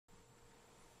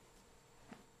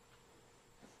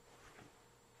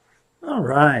All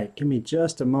right, give me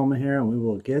just a moment here and we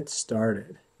will get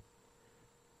started.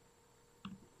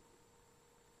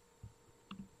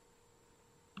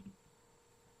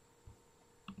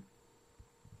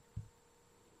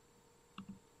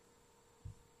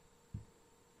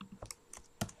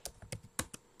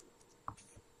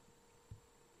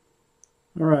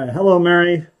 All right, hello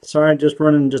Mary. Sorry, just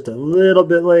running just a little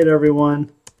bit late, everyone.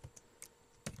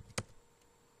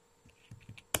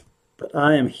 But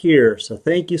I am here, so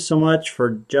thank you so much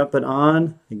for jumping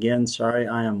on. Again, sorry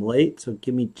I am late, so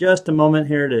give me just a moment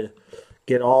here to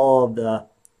get all of the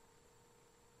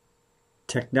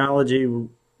technology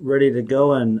ready to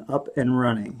go and up and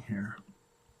running here.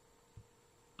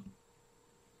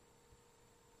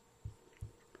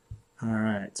 All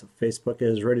right, so Facebook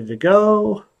is ready to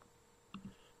go.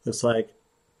 Looks like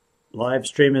live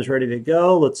stream is ready to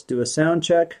go. Let's do a sound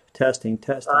check. Testing,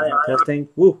 testing, testing.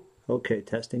 Woo. Okay,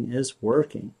 testing is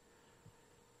working.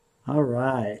 All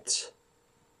right.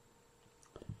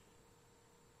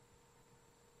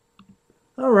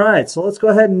 All right, so let's go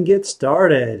ahead and get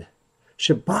started.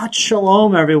 Shabbat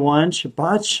Shalom, everyone.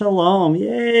 Shabbat Shalom.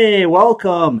 Yay,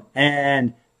 welcome.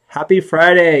 And happy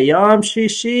Friday. Yom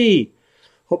Shishi.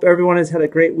 Hope everyone has had a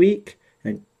great week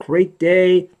and great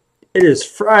day. It is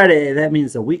Friday. That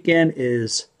means the weekend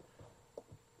is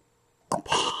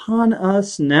upon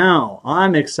us now.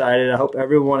 I'm excited. I hope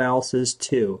everyone else is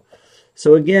too.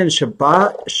 So again,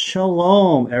 Shabbat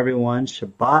Shalom, everyone.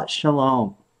 Shabbat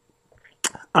Shalom.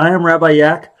 I am Rabbi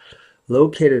Yak,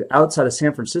 located outside of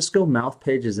San Francisco.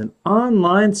 Mouthpage is an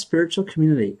online spiritual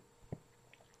community.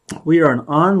 We are an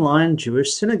online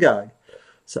Jewish synagogue.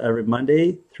 So every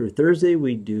Monday through Thursday,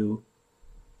 we do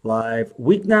live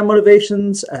weeknight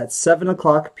motivations at 7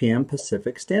 o'clock p.m.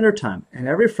 Pacific Standard Time. And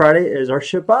every Friday is our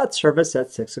Shabbat service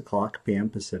at 6 o'clock p.m.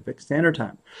 Pacific Standard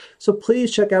Time. So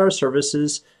please check out our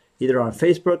services either on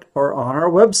Facebook or on our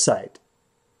website.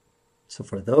 So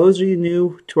for those of you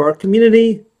new to our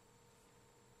community,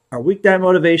 our weeknight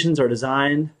motivations are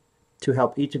designed to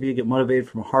help each of you get motivated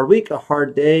from a hard week, a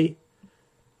hard day,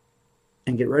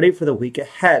 and get ready for the week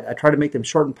ahead. I try to make them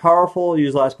short and powerful,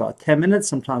 usually last about 10 minutes,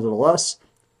 sometimes a little less,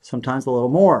 sometimes a little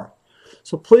more.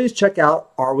 So please check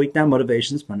out our weeknight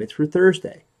motivations Monday through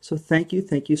Thursday. So thank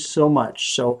you so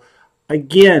much. So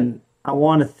again, I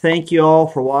want to thank you all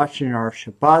for watching our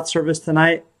Shabbat service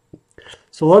tonight.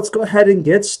 So let's go ahead and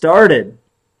get started.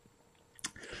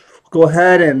 Go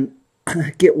ahead and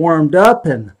get warmed up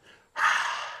and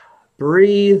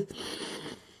breathe.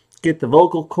 Get the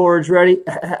vocal cords ready.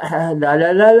 La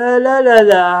la la la la la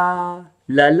la.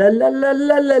 La la la la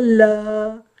la la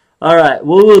la. All right,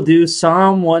 we will do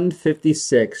Psalm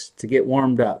 156 to get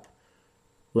warmed up.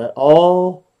 Let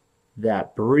all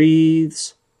that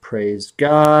breathes praise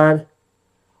God.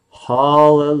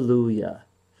 Hallelujah.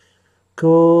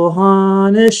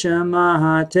 Kohan Neshama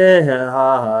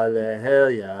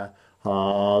Hallelujah.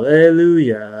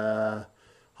 Hallelujah.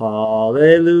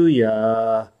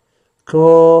 Hallelujah.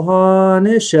 Kohan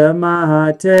Neshama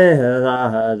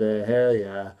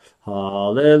Hallelujah.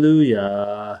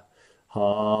 Hallelujah.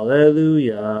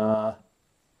 Hallelujah.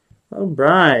 All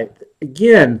right.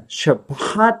 Again,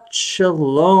 Shabbat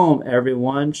Shalom,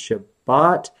 everyone.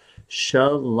 Shabbat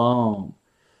Shalom.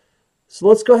 So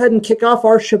let's go ahead and kick off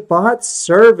our Shabbat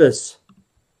service.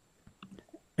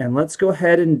 And let's go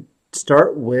ahead and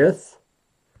start with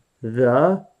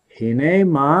the Hine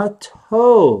Ma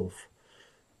Tov.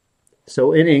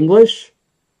 So in English,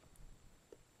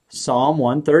 Psalm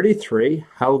 133,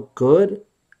 how good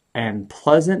and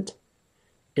pleasant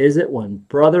is it when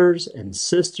brothers and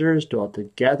sisters dwell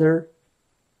together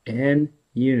in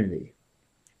unity.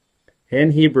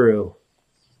 In Hebrew,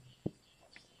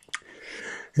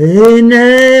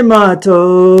 Hine ma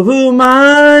tovu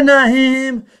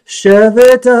manahim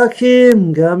shevet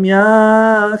achim gam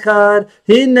yachad.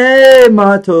 Hine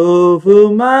ma tovu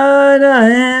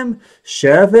manahim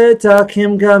shevet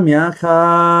achim gam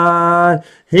yachad.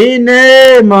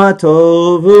 Hine ma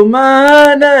tovu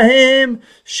manahim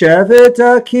shevet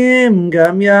achim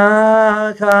gam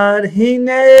yachad.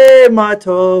 Hine ma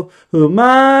tovu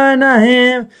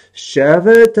manahim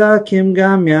shevet achim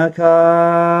gam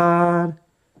yachad.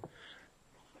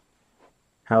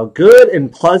 How good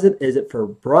and pleasant is it for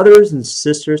brothers and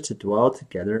sisters to dwell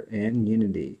together in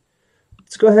unity.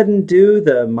 Let's go ahead and do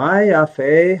the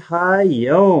Mayafe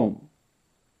Hayom.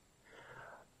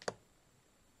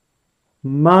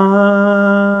 Mayafe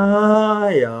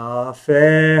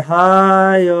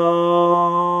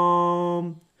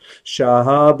Hayom.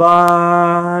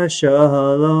 Shabbat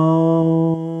Shalom.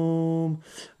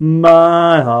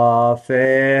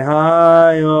 Mayafe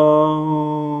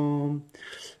Hayom.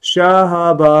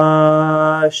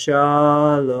 Shabbat Shalom.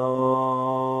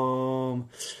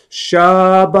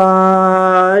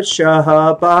 Shabbat,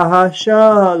 Shabbat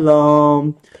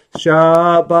Shalom.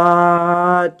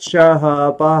 Shabbat,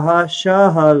 Shabbat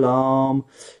Shalom.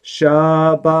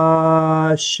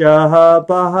 Shabbat,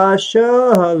 Shabbat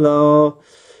Shalom.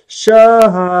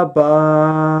 Shabbat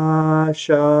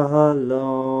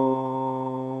Shalom.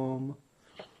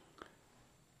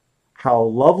 How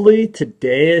lovely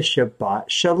today is Shabbat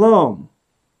Shalom.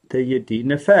 The Yedid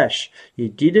Nefesh.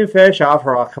 Yedid Nefesh al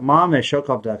harakama meshok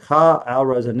avdecha al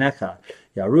rozanecha.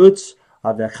 Yarutz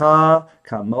avdecha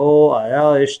kamo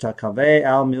al ishtakave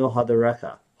al mil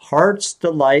hadarecha. Heart's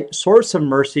delight, source of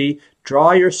mercy,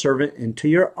 draw your servant into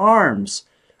your arms.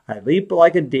 I leap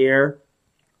like a deer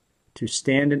to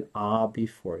stand in awe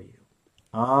before you.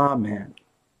 Amen.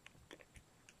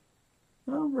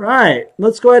 All right,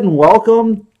 let's go ahead and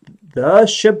welcome the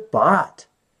Shabbat.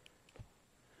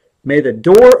 May the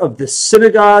door of the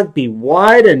synagogue be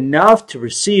wide enough to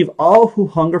receive all who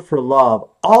hunger for love,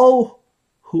 all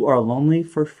who are lonely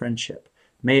for friendship.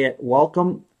 May it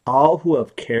welcome all who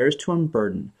have cares to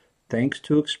unburden, thanks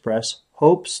to express,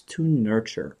 hopes to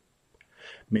nurture.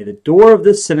 May the door of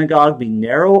the synagogue be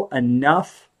narrow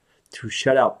enough to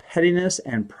shut out pettiness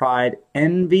and pride,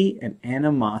 envy and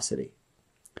animosity.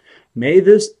 May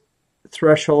this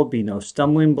threshold be no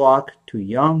stumbling block to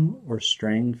young or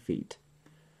straying feet.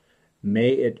 May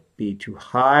it be too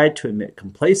high to admit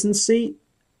complacency,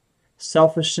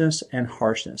 selfishness, and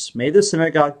harshness. May the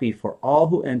synagogue be for all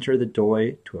who enter the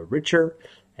doorway to a richer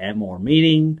and more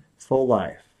meaningful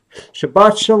life.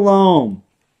 Shabbat Shalom.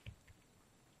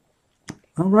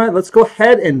 All right, let's go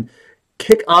ahead and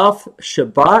kick off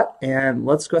Shabbat, and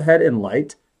let's go ahead and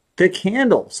light the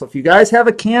candle. So if you guys have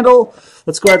a candle,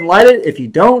 let's go ahead and light it. If you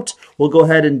don't, we'll go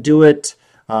ahead and do it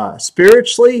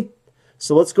spiritually.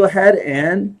 So let's go ahead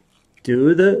and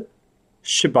do the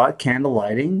Shabbat candle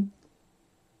lighting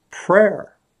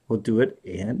prayer. We'll do it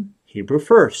in Hebrew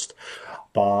first.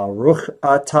 Baruch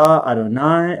atah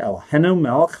Adonai Eloheinu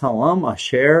melech haolam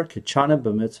asher kitchanu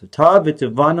b'mitzvotav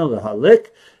v'tivanu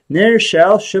l'halik ner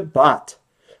shel Shabbat.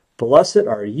 Blessed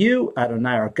are you,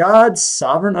 Adonai our God,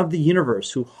 sovereign of the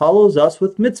universe, who hallows us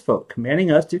with mitzvot,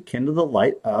 commanding us to kindle the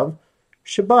light of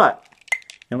Shabbat.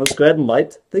 And let's go ahead and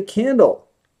light the candle.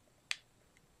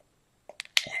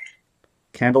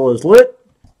 Candle is lit,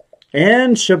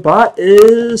 and Shabbat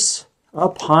is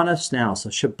upon us now. So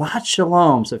Shabbat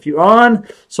Shalom. So if you're on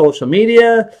social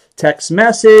media, text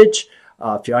message,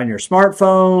 if you're on your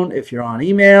smartphone, if you're on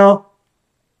email,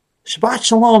 Shabbat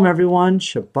Shalom, everyone.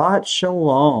 Shabbat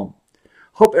Shalom.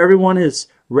 Hope everyone is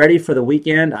ready for the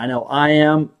weekend. I know I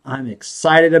am. I'm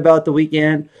excited about the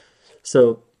weekend.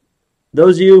 So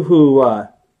those of you who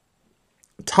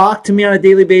talk to me on a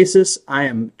daily basis, I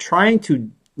am trying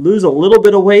to lose a little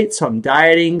bit of weight, so I'm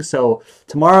dieting. So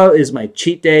tomorrow is my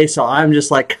cheat day, so I'm just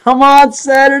like, come on,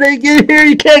 Saturday, get here.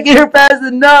 You can't get here fast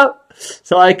enough,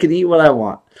 so I can eat what I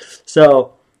want.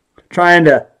 So trying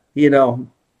to,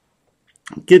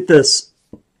 get this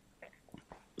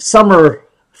summer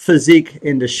physique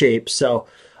into shape. So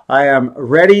I am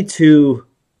ready to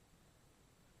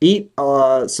eat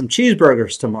some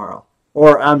cheeseburgers tomorrow.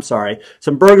 Or, I'm sorry,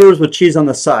 some burgers with cheese on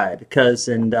the side. Because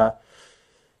in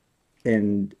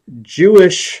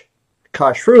Jewish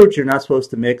kashrut, you're not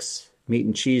supposed to mix meat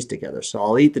and cheese together. So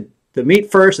I'll eat the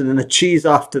meat first and then the cheese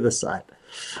off to the side.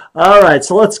 All right,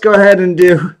 so let's go ahead and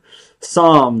do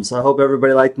Psalms. I hope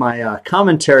everybody liked my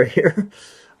commentary here.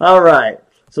 All right,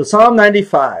 so Psalm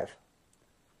 95.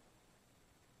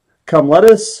 Come, let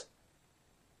us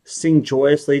sing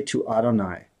joyously to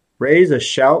Adonai. Raise a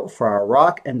shout for our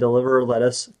rock and deliverer. Let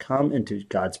us come into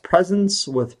God's presence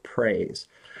with praise.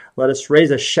 Let us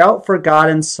raise a shout for God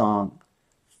in song.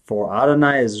 For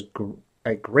Adonai is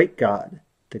a great God,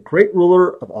 the great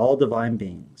ruler of all divine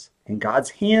beings. In God's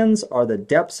hands are the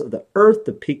depths of the earth,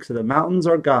 the peaks of the mountains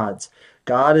are God's.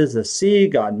 God is the sea,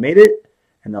 God made it,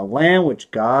 and the land which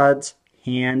God's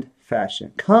hand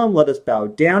fashioned. Come, let us bow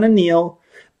down and kneel,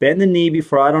 bend the knee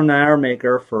before Adonai our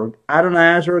Maker, for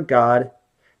Adonai is our God,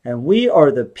 and we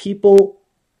are the people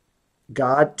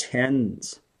God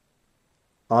tends.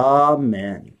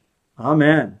 Amen.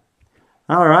 Amen.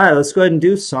 All right, let's go ahead and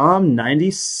do Psalm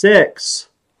 96.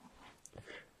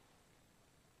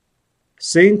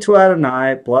 Sing to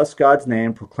Adonai, bless God's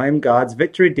name, proclaim God's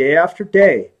victory day after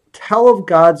day. Tell of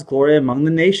God's glory among the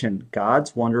nation,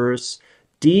 God's wondrous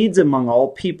deeds among all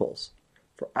peoples.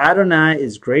 For Adonai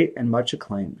is great and much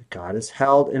acclaimed. God is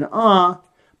held in awe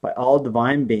by all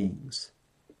divine beings.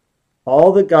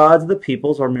 All the gods of the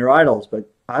peoples are mere idols, but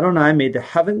Adonai made the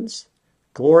heavens.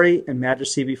 glory and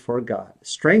majesty before God.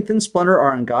 Strength and splendor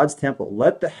are in God's temple.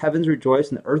 Let the heavens rejoice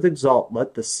and the earth exult.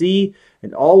 Let the sea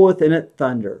and all within it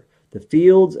thunder. The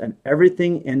fields and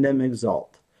everything in them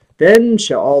exult. Then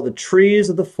shall all the trees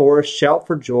of the forest shout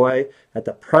for joy at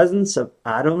the presence of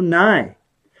Adonai.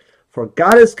 For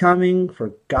God is coming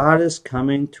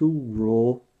to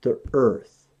rule the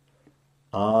earth.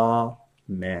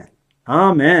 Amen.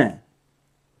 Amen.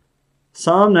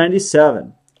 Psalm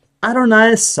 97.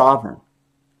 Adonai is sovereign.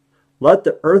 Let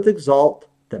the earth exult,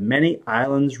 the many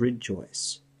islands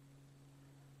rejoice.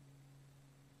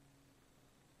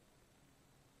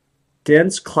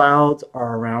 Dense clouds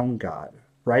are around God.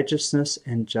 Righteousness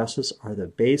and justice are the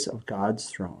base of God's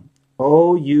throne.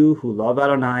 O you who love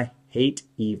Adonai, hate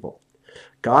evil.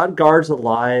 God guards the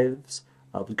lives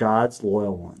of God's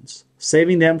loyal ones,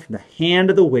 saving them from the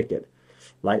hand of the wicked.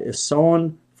 Light is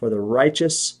sown for the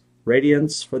righteous,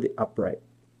 radiance for the upright.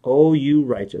 O you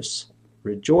righteous,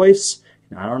 rejoice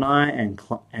in Adonai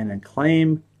and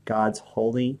acclaim God's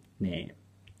holy name.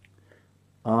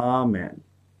 Amen.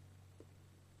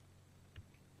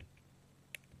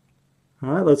 All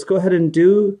right, let's go ahead and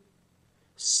do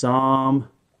Psalm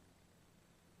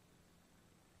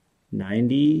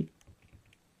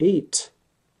 98.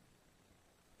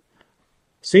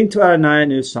 Sing to Adonai a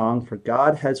new song, for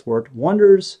God has worked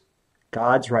wonders.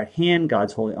 God's right hand,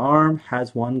 God's holy arm,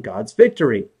 has won God's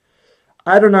victory.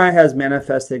 Adonai has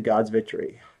manifested God's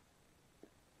victory,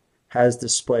 has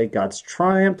displayed God's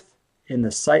triumph in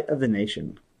the sight of the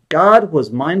nation. God was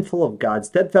mindful of God's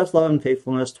steadfast love and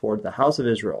faithfulness toward the house of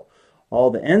Israel. All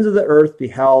the ends of the earth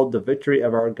beheld the victory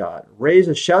of our God. Raise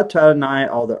a shout to Adonai,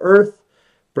 all the earth.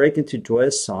 Break into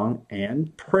joyous song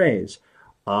and praise.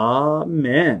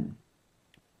 Amen.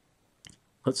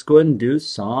 Let's go ahead and do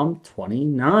Psalm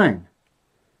 29.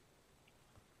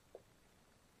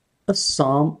 A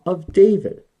Psalm of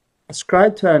David.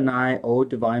 Ascribe to Adonai, O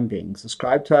divine beings.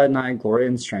 Ascribe to Adonai glory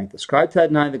and strength. Ascribe to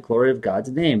Adonai the glory of God's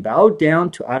name. Bow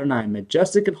down to Adonai,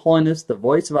 majestic in holiness. The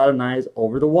voice of Adonai is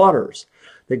over the waters.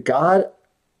 The God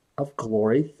of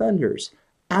glory thunders.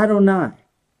 Adonai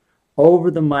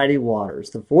over the mighty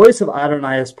waters. The voice of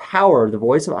Adonai is power. The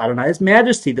voice of Adonai is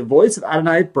majesty. The voice of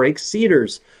Adonai breaks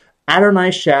cedars.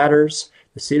 Adonai shatters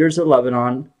the cedars of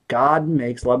Lebanon. God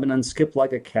makes Lebanon skip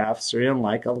like a calf, Syrian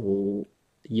like a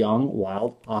young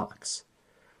wild ox.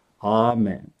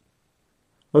 Amen.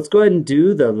 Let's go ahead and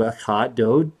do the Lecha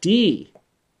Dodi.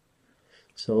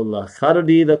 So Lecha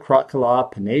Dodi the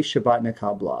Krakala Panei Shabbat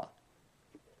Nekabla.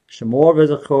 Shemor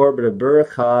v'zachor b'rebur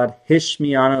echad,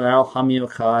 hishmiyanu el hamiyu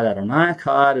echad, Adonai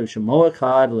echad, u'shemo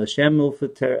echad, l'shem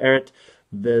u'feteret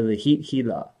v'lehit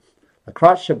hila.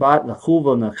 L'krat Shabbat l'chuv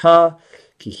v'necha,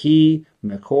 kihi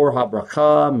mekor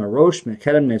habracha, merosh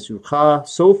mekedem nesucha,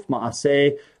 sof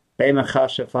ma'aseh be'mecha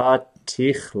shafat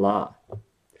tichla.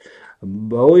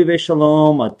 Boi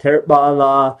v'shalom, ateret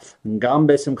ba'ala, ngam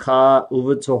besimcha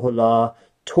u'v'tzohola,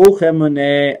 toch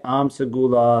emuneh am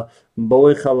segula,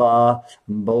 Boichala,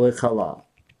 Boichala.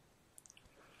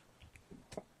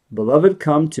 Beloved,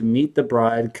 come to meet the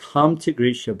bride, come to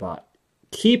greet Shabbat.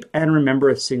 Keep and remember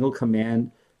a single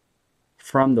command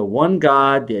from the one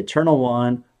God, the eternal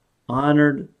one,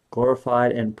 honored,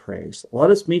 glorified, and praised.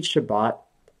 Let us meet Shabbat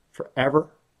forever,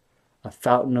 a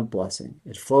fountain of blessing.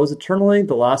 It flows eternally,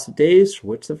 the last of days for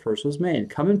which the first was made.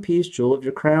 Come in peace, jewel of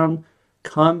your crown.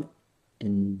 Come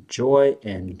in joy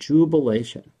and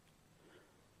jubilation.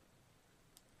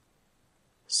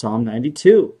 Psalm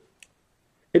 92.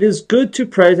 It is good to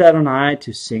praise Adonai,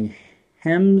 to sing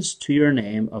hymns to your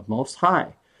name of Most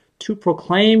High, to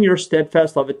proclaim your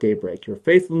steadfast love at daybreak, your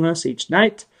faithfulness each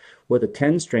night, with a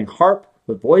 10-string harp,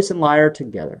 with voice and lyre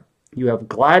together. You have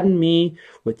gladdened me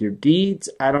with your deeds,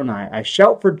 Adonai. I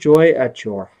shout for joy at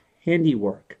your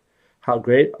handiwork. How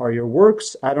great are your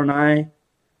works, Adonai!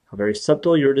 How very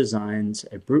subtle your designs.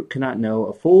 A brute cannot know,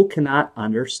 a fool cannot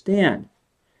understand.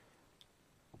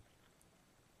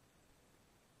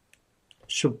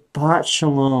 Shabbat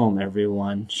Shalom,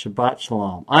 everyone. Shabbat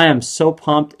Shalom. I am so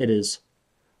pumped. It is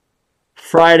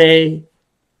Friday.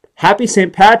 Happy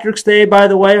St. Patrick's Day, by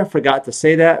the way. I forgot to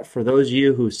say that. For those of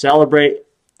you who celebrate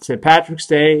St. Patrick's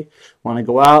Day, want to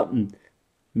go out and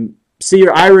see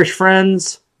your Irish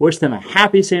friends, wish them a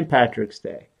happy St. Patrick's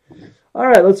Day. All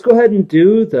right, let's go ahead and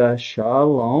do the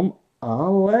Shalom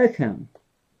Aleichem.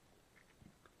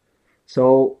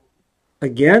 So,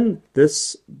 again,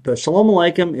 the Shalom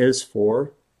Aleichem is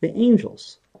for the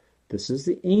angels. This is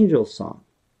the angel song.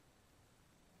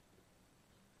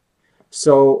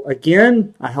 So,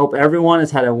 again, I hope everyone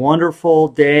has had a wonderful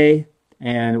day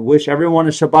and wish everyone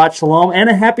a Shabbat Shalom and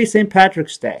a happy St.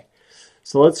 Patrick's Day.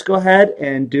 So let's go ahead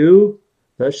and do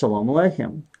the Shalom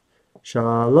Aleichem.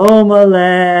 Shalom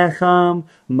Aleichem,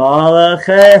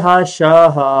 Malachei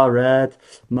Hasharet,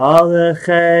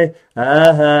 Malachei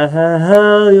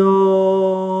Elyon.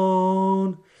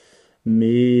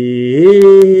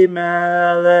 Mi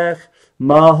Melech,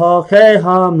 Malachei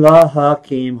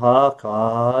Hamlahakim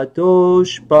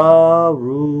HaKadosh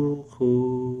Baruch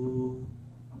Hu.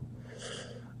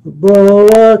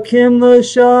 Boakim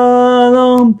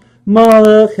L'Shalom,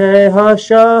 Malachei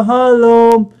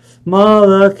Hashalom,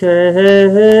 Malachei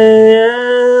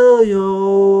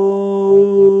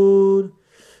Elyon.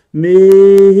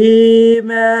 Mi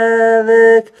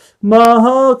Melech,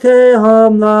 Malachei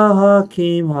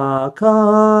Hamlahakim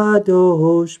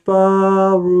HaKadosh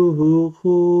Baruch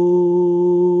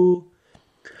Hu.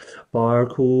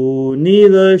 Barkuni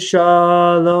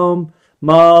L'Shalom,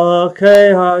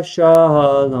 Malachei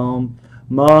Hashalom,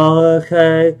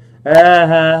 Malachei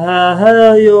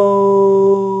Elyon.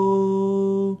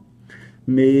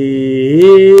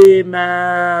 Mi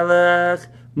Melech,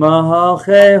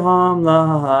 Malachei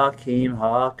Hamlahakim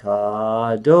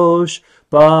HaKadosh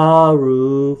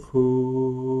Baruch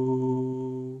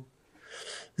Hu.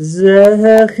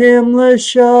 Zechim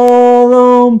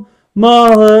L'Shalom,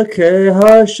 Malachei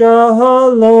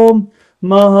Hashalom,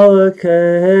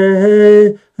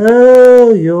 Malachei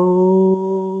Elyon.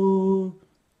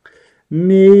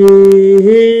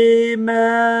 Mi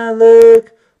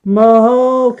Melech,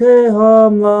 Malachei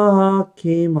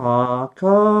Hamlahakim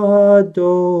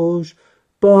HaKadosh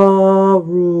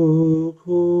Baruch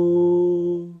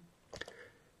Hu.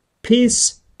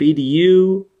 Peace be to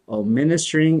you, O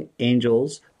ministering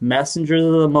angels, messengers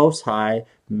of the Most High,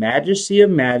 Majesty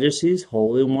of majesties,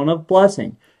 Holy One of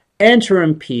blessing. Enter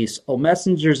in peace, O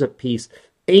messengers of peace,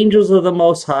 angels of the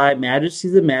Most High,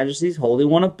 Majesties of majesties, Holy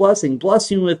One of blessing. Bless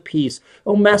you with peace,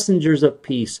 O messengers of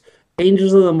peace,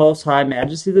 angels of the Most High,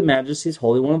 Majesty of the majesties,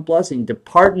 Holy One of blessing.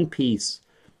 Depart in peace,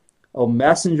 O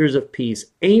messengers of peace,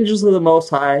 angels of the Most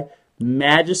High,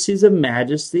 Majesties of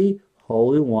majesty,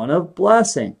 Holy One of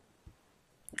blessing.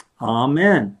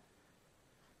 Amen.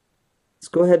 Let's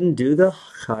go ahead and do the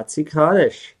Chatzi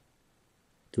Kaddish.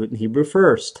 Do it in Hebrew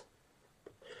first.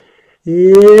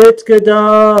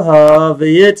 Yitkadav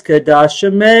v'yitkadash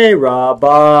shemei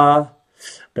Rabbah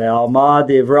Be'alma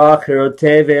divrach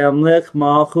hirotei ve'amlich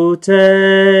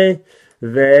malchutei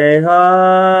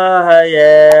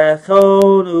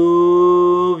ve'hayechon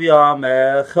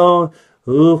u'v'yamechon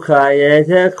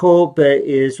u'chayetecho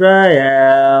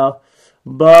be'Israel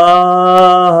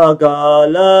Bahagala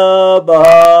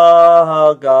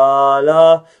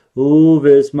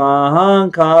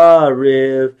u'v'zman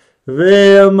kariv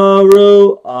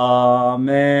V'amaru,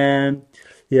 Amen.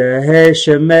 Yehi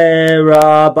Shemei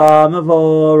Rabbah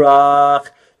Mevorach,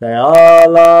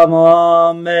 Le'alam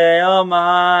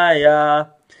Me'amaya,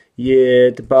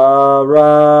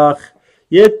 Yitbarach,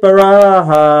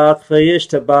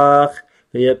 V'yishtabach,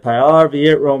 V'yitpayar,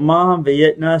 V'yitromam,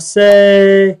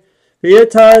 V'yitnaseh,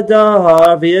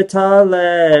 V'yitadar, V'yitale,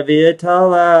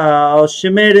 V'yitalal,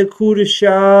 Shemei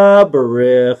Kudusha,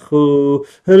 Barechu,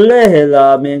 Lehela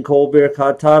min kol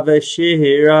birkata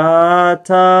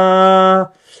v'shirata,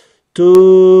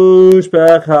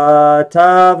 Tushbechata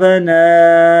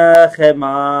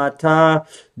v'nechemata,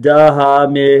 Daha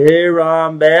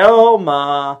mihiram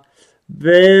be'oma,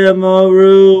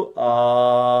 V'maru,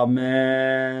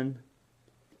 Amen.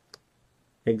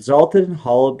 Exalted and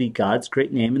hallowed be God's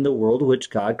great name in the world which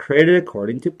God created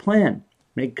according to plan.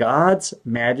 May God's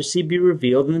majesty be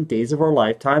revealed in the days of our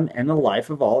lifetime and the life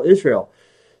of all Israel,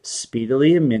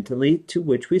 speedily and minutely, to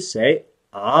which we say,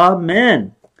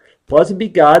 Amen. Blessed be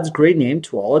God's great name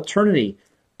to all eternity.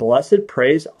 Blessed,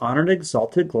 praised, honored,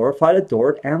 exalted, glorified,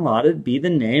 adored, and lauded be the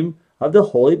name of the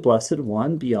Holy Blessed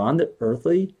One beyond the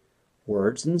earthly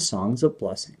words and songs of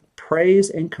blessing, praise,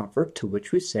 and comfort, to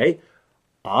which we say,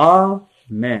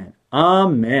 Amen.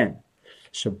 Amen.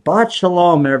 Shabbat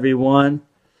Shalom, everyone.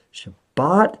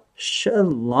 Shabbat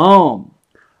Shalom.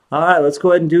 All right, let's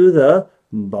go ahead and do the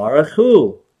Baruch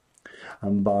Hu.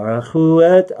 Baruch Hu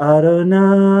et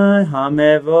Adonai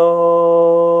HaMevorach.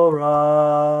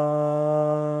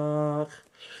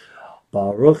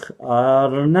 Baruch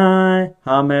Adonai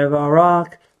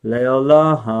HaMevorach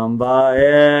Le'olam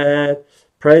Va'ed.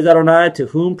 Praise Adonai, to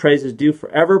whom praise is due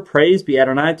forever. Praise be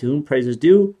Adonai, to whom praise is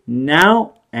due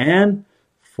now and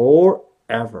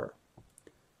forever.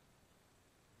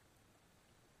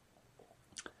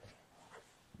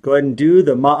 Go ahead and do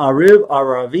the Ma'ariv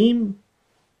Aravim.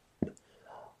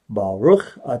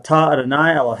 Baruch atah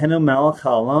Adonai Eloheinu melech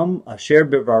haolam asher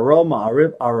bivaro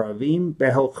Ma'ariv Aravim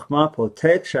behochma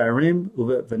potek sharim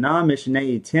uve'vana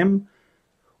mishnei yitim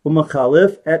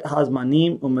Umachalif et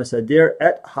hazmanim umasadir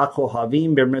et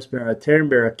hakohavim b'mismerater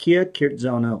berakia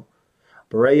kirtzono.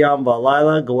 Barayam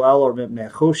valayla goel or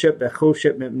mipne choshep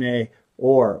mipne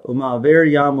or umavir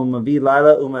yam umavi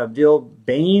laila umavdil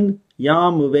bain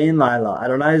yam uvein laila.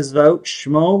 Adonai zvot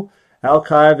shmo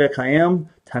elkai v'kayim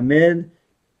tamid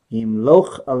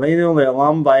Yimloch aleinu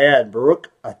le'olam vayed. Baruch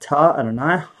atah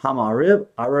Adonai hamarib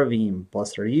aravim.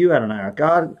 Blessed are you, Adonai our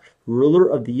God, ruler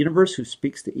of the universe, who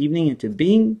speaks the evening into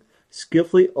being,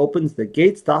 skillfully opens the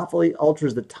gates, thoughtfully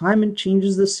alters the time and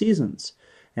changes the seasons,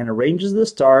 and arranges the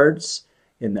stars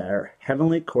in their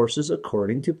heavenly courses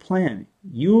according to plan.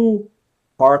 You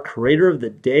are creator of the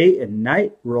day and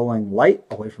night, rolling light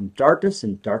away from darkness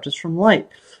and darkness from light,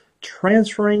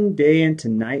 transferring day into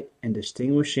night and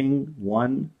distinguishing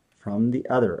one from the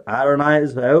other. Adonai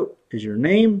Zvaot is your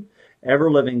name,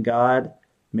 ever-living God.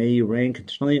 May you reign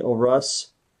continually over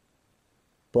us.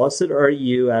 Blessed are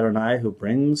you, Adonai, who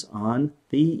brings on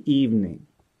the evening.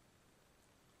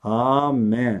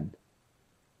 Amen.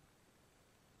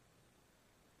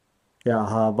 The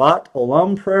Ahavat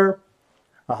Olam prayer.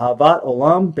 Ahavat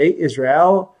Olam, Beit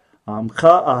Israel.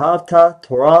 Amcha ahavta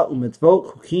Torah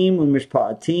umitzvot chukim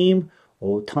umishpatim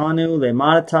otanu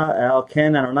lemarata el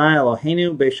ken Adonai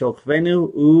Eloheinu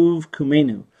b'shokvenu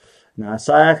uvkumenu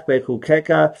nasayach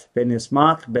bechukeka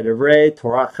benismach bedevrei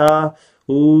toracha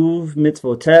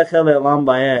uvmitzvotecha le'olam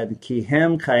vayed ki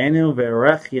hem chayenu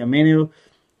ve'erech yamenu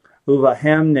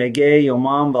uvahem negei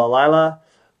yomam v'alayla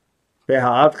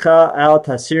v'ha'avcha al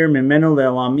tasir mimenu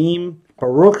le'olamim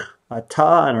Baruch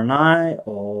Atah Adonai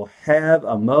Ohev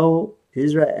Amo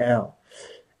Israel.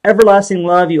 Everlasting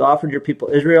love you offered your people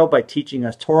Israel by teaching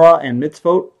us Torah and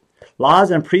mitzvot,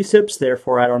 laws and precepts.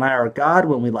 Therefore, Adonai our God,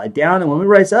 when we lie down and when we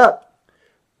rise up,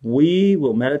 we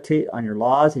will meditate on your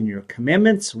laws and your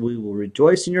commandments. We will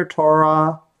rejoice in your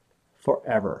Torah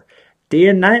forever. Day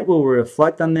and night we will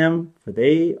reflect on them, for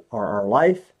they are our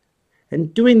life,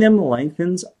 and doing them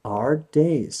lengthens our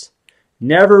days.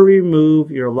 Never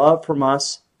remove your love from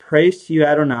us. Praise to you,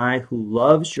 Adonai, who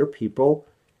loves your people,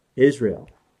 Israel.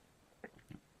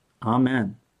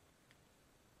 Amen.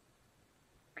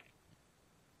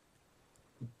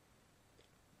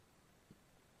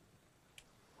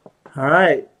 All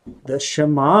right, the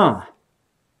Shema.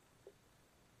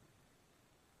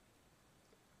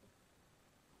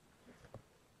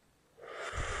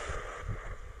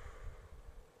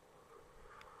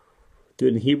 Do it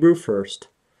in Hebrew first.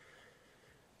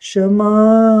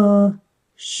 Shema,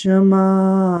 Shema,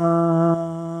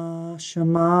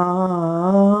 Shema.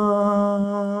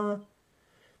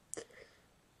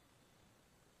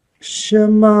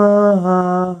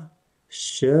 Shema,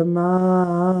 Shema.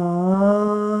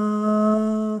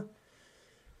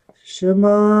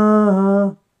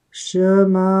 Shema,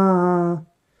 Shema,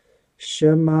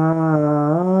 Shema.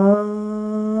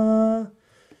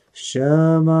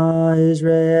 Shema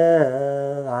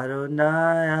Israel,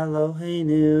 Adonai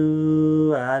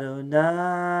Eloheinu, Adonai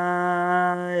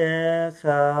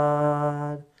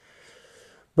Echad.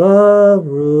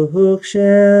 Baruch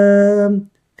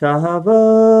Shem,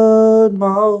 Kavod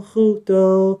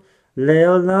Malchuto,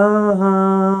 Leolam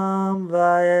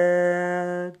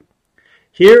Vayed.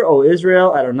 Hear, O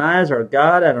Israel, Adonai is our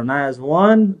God, Adonai is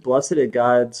one. Blessed is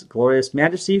God's glorious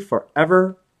majesty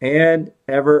forever and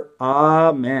ever.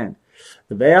 Amen.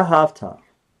 The Ve'ahavta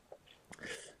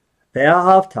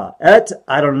et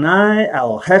Adonai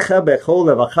Elohecha bechol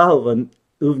levacha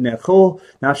uvnecho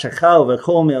nafshecha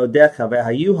uvechol meodecha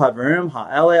ve'hayu haverim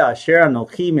ha'ele asher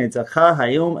anochi meitzacha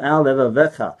hayom al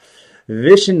levavecha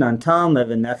vishin nantan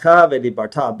levanecha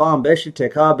ve'dibarta bam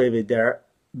beshitecha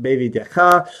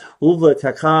bevidecha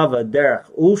uvletecha v'derech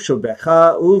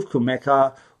uvshobecha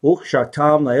uvkumecha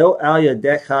uchshatam leo al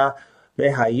yadecha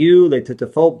ve'hayu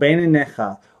letetefot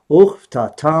beinenecha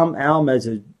Uchtatam al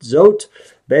mezuzot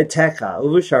betecha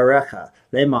uvusharecha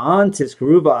lemaan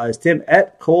tiskruva astim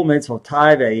et kol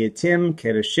mitzvotai ve'yitim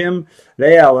kedushim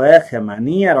le'alechem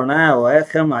ani Adonai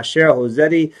alechem asher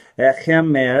hozedi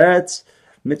echem me'eretz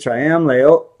mitzrayim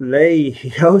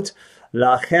le'yot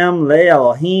lachem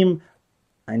le'elohim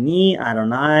ani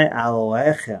Adonai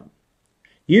alechem.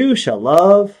 You shall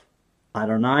love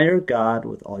Adonai your God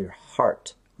with all your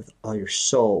heart, with all your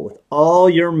soul, with all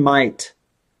your might.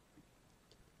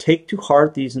 Take to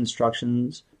heart these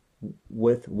instructions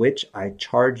with which I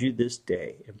charge you this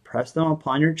day. Impress them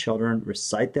upon your children.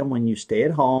 Recite them when you stay at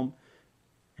home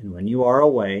and when you are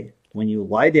away, when you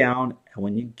lie down and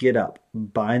when you get up.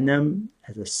 Bind them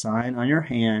as a sign on your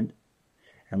hand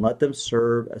and let them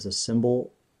serve as a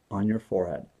symbol on your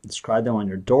forehead. Inscribe them on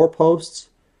your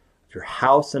doorposts of your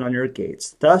house and on your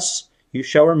gates. Thus you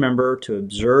shall remember to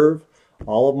observe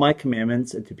all of my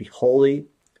commandments and to be holy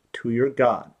to your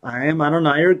God. I am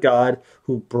Adonai your God,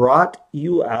 who brought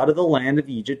you out of the land of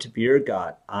Egypt to be your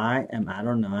God. I am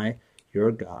Adonai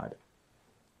your God.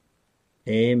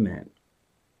 Amen.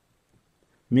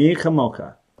 Mi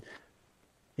chamoka.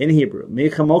 In Hebrew, Mi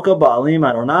chamoka ba'alim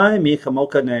Adonai, Mi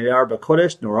chamoka ne'yar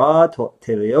b'kodesh, Norah,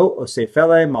 Telio,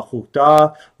 Osefele,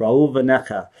 Machukta, Ra'u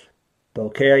v'necha.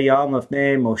 Bokeh Yam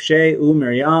Lefnei Moshe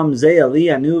Miriam Ze Ali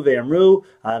Anu Ve'amru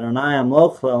Adonai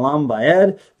Amloch Le'olam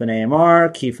Ba'ed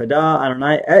V'ne'emar Ki Fada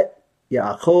Adonai Et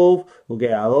Yaakov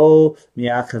Uge'alo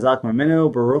Mi'ach Chazak Mamenu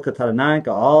Baruch Atah Adonai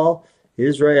Ga'al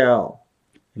Israel.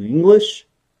 In English,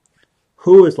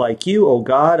 who is like you, O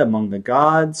God, among the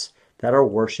gods that are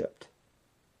worshipped?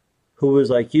 Who is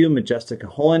like you, majestic in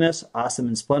holiness, awesome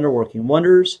in splendor, working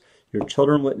wonders? Your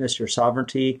children witness your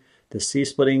sovereignty. The sea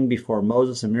splitting before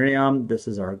Moses and Miriam. This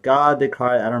is our God, they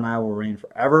cried. Adonai will reign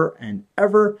forever and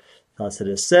ever. Thus it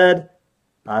is said,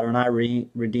 Adonai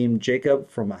redeemed Jacob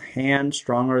from a hand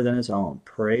stronger than his own.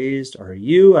 Praised are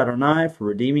you, Adonai, for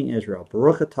redeeming Israel.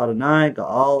 Baruch atah Adonai,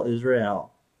 Ga'al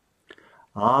Israel.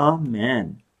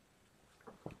 Amen.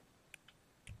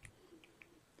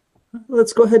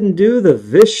 Let's go ahead and do the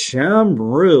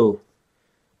Vishamru.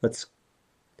 Let's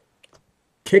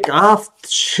kick off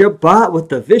Shabbat with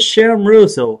the Vishamru.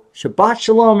 So, Shabbat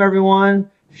Shalom,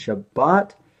 everyone.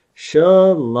 Shabbat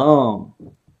Shalom.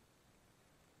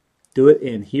 Do it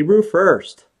in Hebrew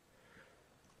first.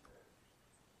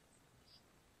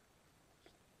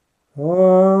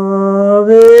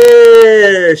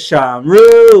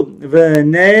 Vishamru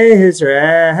v'nei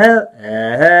Israel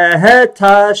et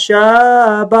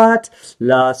ha-Shabbat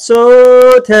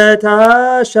lasot et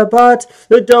ha-Shabbat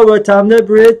l'doratam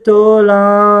lebrit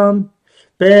olam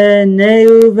b'nei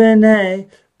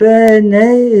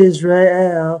b'nei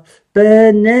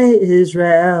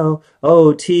Israel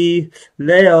oti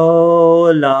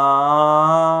leolam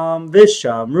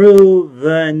vishamru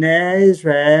v'nei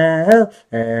Israel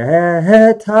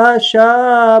et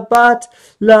ha-Shabbat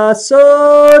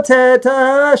lasot et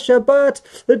ha-Shabbat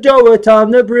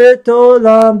l'doratam lebrit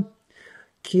olam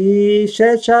ki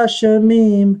shesh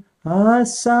hashamim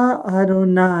asa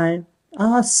Adonai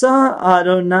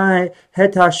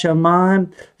het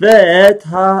hashamayim ve'et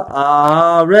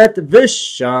ha'aret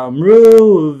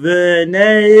vishamru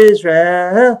v'nei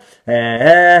Israel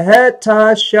et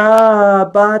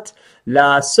ha-Shabbat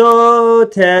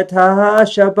lasot et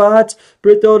ha-Shabbat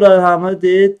brit olam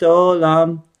hadit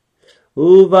olam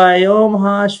uvayom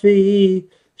hashvi'i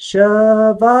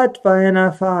Shabbat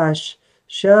v'yenafash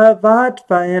Shabbat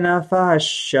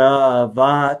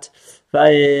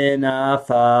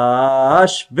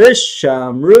v'yenafash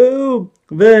vishamru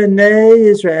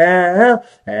v'nei Israel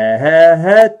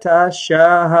et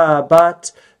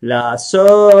ha-Shabbat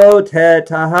lasot et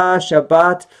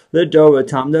ha-Shabbat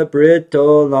l'doratam lebrit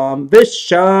olam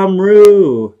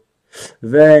vishamru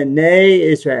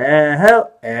v'nei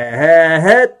Israel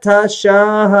et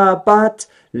ha-Shabbat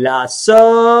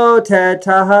lasot et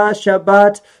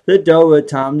ha-Shabbat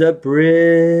l'doratam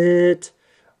lebrit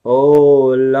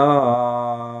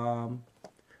olam.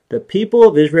 The people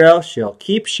of Israel shall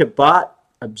keep Shabbat,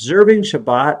 observing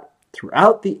Shabbat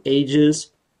throughout the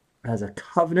ages as a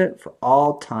covenant for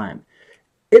all time.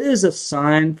 It is a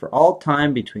sign for all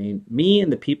time between me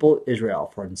and the people of Israel.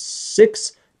 For in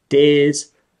 6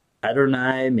 days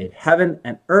Adonai made heaven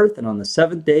and earth, and on the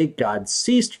 7th day God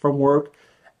ceased from work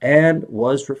and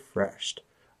was refreshed.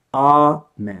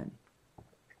 Amen.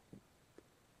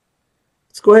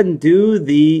 Let's go ahead and do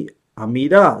the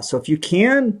Amidah. So if you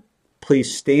can,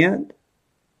 please stand,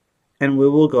 and we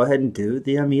will go ahead and do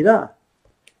the Amidah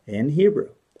in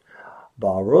Hebrew.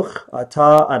 Baruch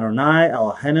atah Adonai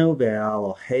Eloheinu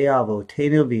ve'Elohei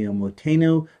avotenu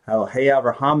v'imotenu Elohei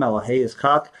Avraham, Elohei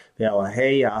Yitzchak,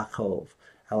 ve'Elohei Yaakov,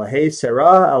 Elohei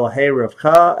Sarah, Elohei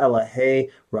Rivka, Elohei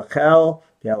Rachel,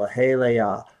 ve'Elohei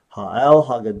Leah, Ha'el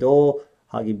Hagadol,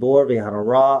 Hagibor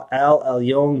v'Hanara, El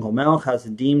Elyon Gomel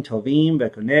Chasadim Tovim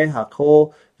v'Koneh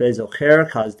Hakol v'Zocher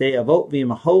Chazdei Avot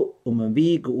v'Imahot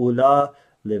Umavi Geula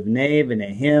Livnei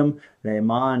v'Nehim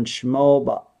Le'man Shmo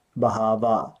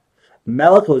Bahava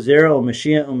Melech Ozer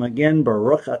U'Mashiach U'Magen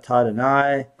Baruch atah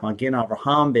Adonai Magen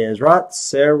Avraham Be'ezrat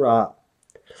Serah.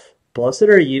 Blessed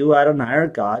are you, Adonai our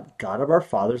God, God of our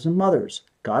fathers and mothers,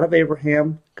 God of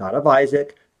Abraham, God of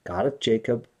Isaac, God of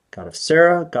Jacob, God of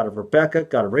Sarah, God of Rebekah,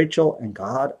 God of Rachel, and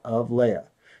God of Leah.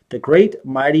 The great,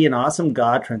 mighty, and awesome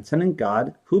God, transcendent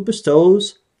God, who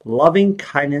bestows loving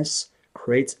kindness,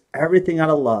 creates everything out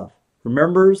of love,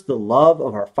 remembers the love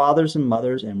of our fathers and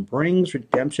mothers, and brings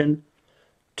redemption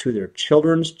to their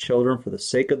children's children for the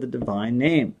sake of the divine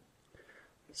name.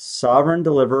 sovereign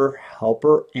deliverer,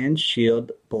 helper, and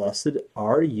shield. Blessed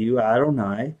are you,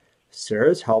 Adonai,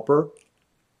 Sarah's helper,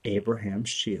 Abraham's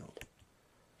shield.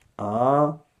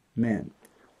 Amen.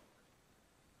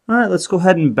 All right, let's go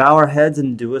ahead and bow our heads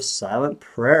and do a silent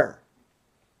prayer.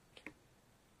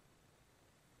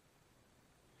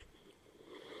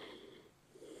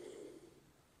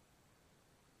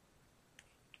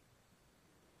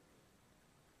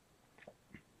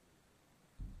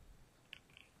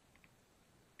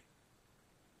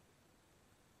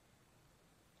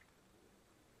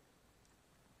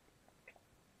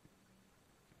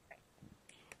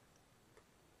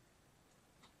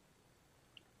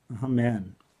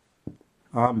 Amen.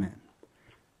 Amen.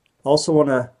 Also want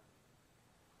to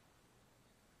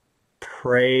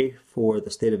pray for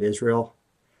the state of Israel.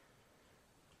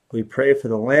 We pray for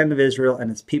the land of Israel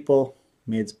and its people.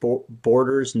 May its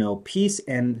borders know peace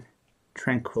and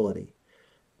tranquility.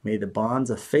 May the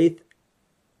bonds of faith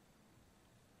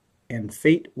and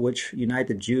fate which unite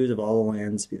the Jews of all the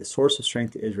lands be the source of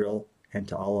strength to Israel and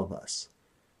to all of us.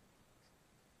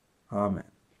 Amen.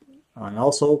 And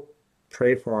also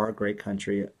pray for our great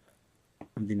country of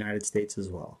the United States as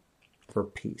well, for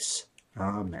peace.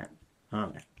 Amen.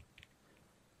 Amen.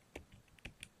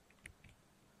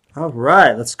 All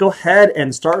right, let's go ahead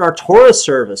and start our Torah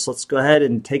service. Let's go ahead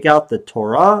and take out the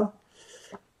Torah.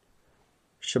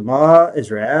 Shema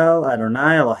Israel,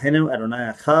 Adonai Eloheinu,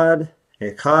 Adonai Echad,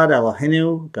 Echad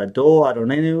Eloheinu, Gadol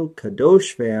Adonenu,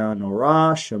 Kadosh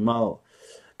ve'anorah Shemo.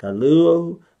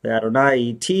 Galu ve'Adonai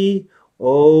iti,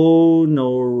 O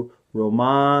no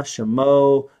Roma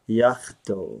Shemo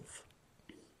Yachtov.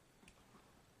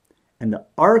 And the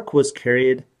ark was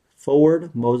carried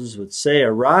forward. Moses would say,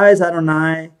 Arise,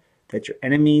 Adonai, that your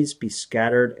enemies be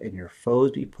scattered and your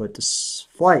foes be put to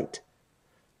flight.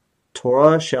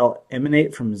 Torah shall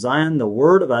emanate from Zion, the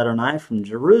word of Adonai from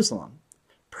Jerusalem.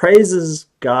 Praises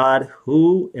God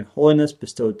who in holiness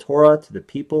bestowed Torah to the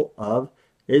people of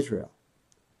Israel.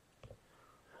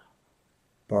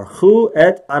 Baruch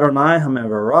et Adonai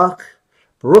HaMevarach,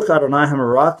 Baruch Adonai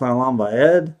HaMevarach L'olam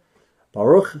Va'ed,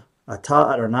 Baruch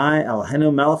Atah Adonai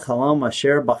Eloheinu Melech Haolam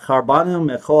Asher Bachar Banu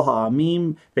Mechol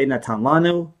Ha'amim Ve'natan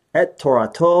Lanu et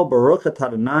Torato Baruch Atah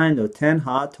Adonai Noten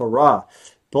HaTorah.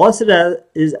 Blessed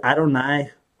is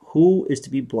Adonai who is to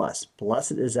be blessed.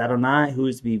 Blessed is Adonai who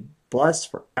is to be blessed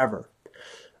forever.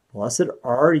 Blessed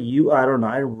are you,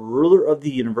 Adonai, ruler of the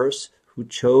universe, who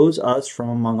chose us from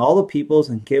among all the peoples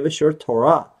and gave us your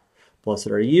Torah. Blessed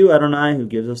are you, Adonai, who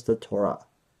gives us the Torah.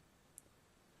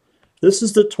 This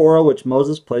is the Torah which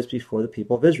Moses placed before the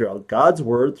people of Israel, God's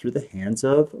word through the hands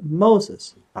of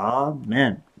Moses.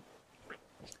 Amen.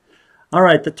 All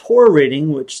right, the Torah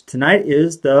reading, which tonight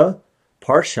is the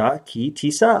Parshat Ki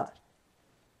Tisa,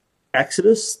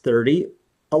 Exodus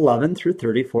 30:11 through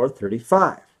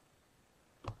 34:35.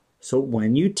 So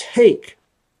when you take,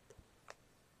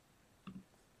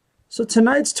 so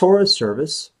tonight's Torah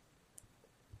service,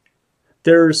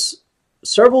 there's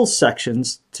several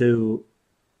sections to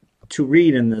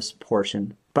read in this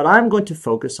portion, but I'm going to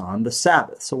focus on the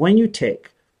Sabbath. So when you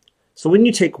take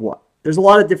what? There's a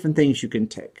lot of different things you can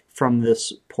take from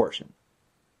this portion.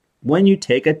 When you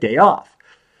take a day off.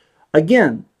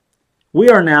 Again, we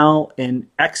are now in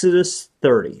Exodus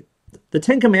 30. The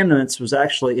Ten Commandments was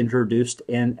actually introduced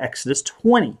in Exodus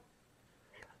 20.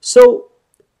 So,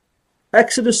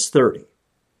 Exodus 30.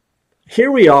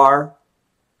 Here we are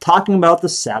talking about the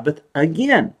Sabbath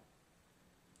again.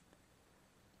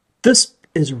 This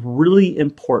is really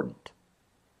important.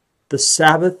 The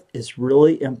Sabbath is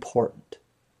really important.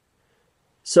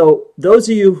 So, those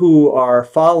of you who are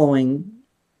following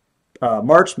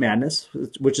March Madness,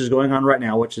 which is going on right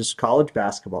now, which is college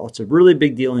basketball, it's a really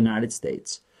big deal in the United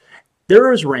States.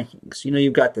 There is rankings. You know,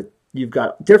 you've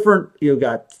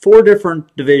got 4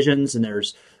 different divisions, and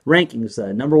there's rankings.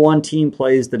 The number 1 team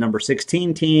plays the number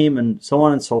 16 team, and so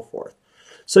on and so forth.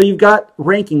 So you've got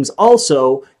rankings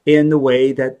also in the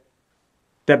way that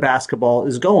basketball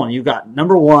is going. You've got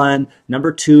number 1,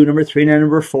 number 2, number 3,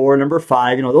 number 4, number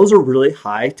 5. You know, those are really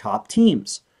high top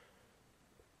teams.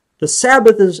 The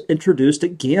Sabbath is introduced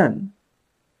again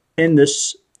in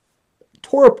this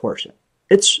Torah portion.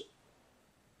 It's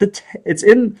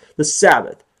in the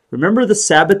Sabbath. Remember the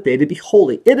Sabbath day to be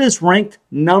holy. It is ranked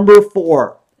number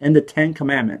 4 in the 10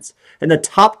 Commandments. In the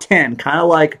top 10, kind of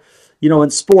like, you know, in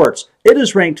sports, it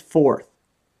is ranked 4th.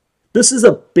 This is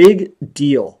a big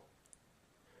deal.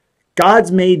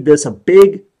 God's made this a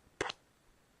big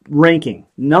ranking.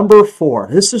 Number 4.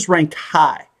 This is ranked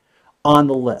high on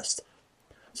the list.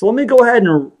 So let me go ahead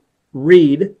and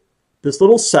read this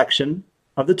little section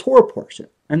of the Torah portion,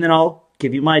 and then I'll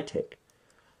give you my take.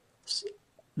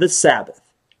 The Sabbath.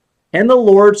 And the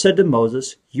Lord said to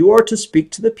Moses, you are to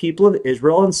speak to the people of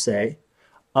Israel and say,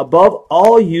 above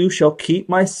all you shall keep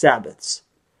my Sabbaths,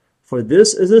 for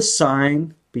this is a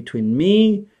sign between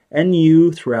me and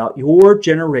you throughout your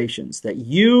generations, that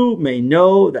you may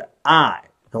know that I,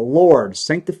 the Lord,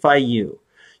 sanctify you.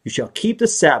 You shall keep the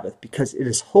Sabbath, because it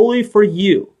is holy for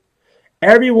you.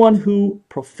 Everyone who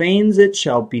profanes it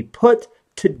shall be put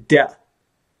to death.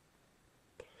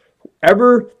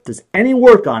 Whoever does any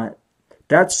work on it,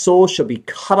 that soul shall be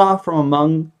cut off from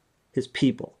among his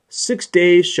people. 6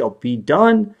 days shall be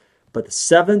done, but the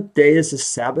seventh day is the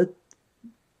Sabbath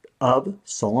of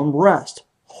solemn rest,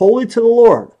 holy to the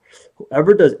Lord.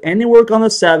 Whoever does any work on the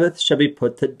Sabbath shall be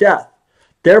put to death.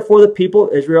 Therefore the people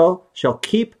of Israel shall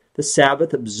keep the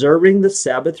Sabbath, observing the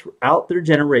Sabbath throughout their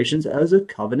generations as a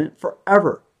covenant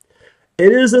forever.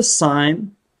 It is a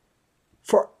sign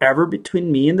forever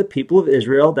between me and the people of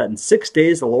Israel, that in 6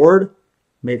 days the Lord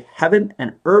made heaven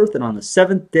and earth, and on the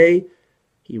seventh day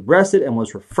he rested and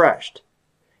was refreshed.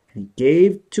 And he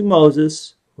gave to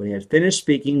Moses, when he had finished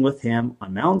speaking with him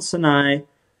on Mount Sinai,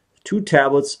 2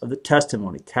 tablets of the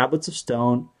testimony, tablets of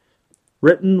stone,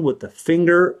 written with the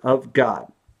finger of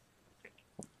God.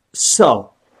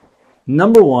 So,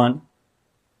 number 1,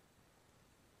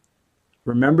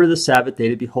 remember the Sabbath day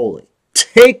to be holy.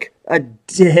 Take a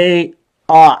day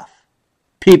off.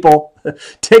 People,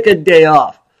 take a day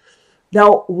off.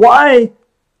 Now, why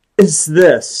is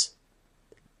this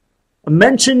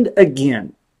mentioned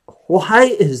again? Why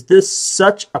is this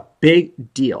such a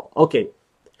big deal? Okay,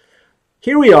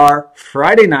 here we are,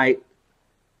 Friday night,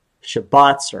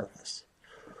 Shabbat service.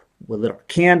 We lit our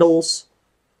candles.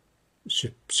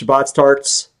 Shabbat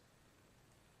starts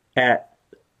at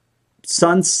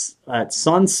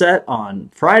sunset on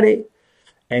Friday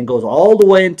and goes all the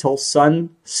way until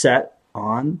sunset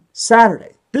on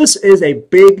Saturday. This is a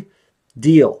big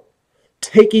deal.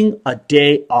 Taking a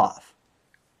day off.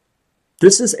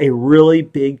 This is a really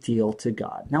big deal to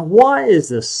God. Now, why is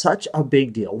this such a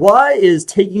big deal? Why is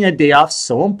taking a day off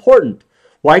so important?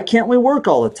 Why can't we work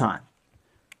all the time?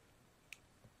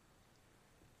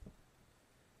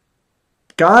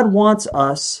 God wants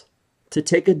us to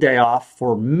take a day off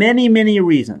for many, many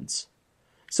reasons.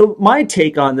 So my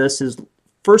take on this is,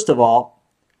 first of all,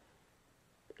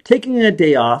 taking a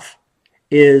day off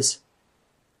is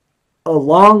a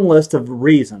long list of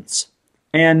reasons.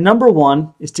 And number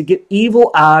 1 is to get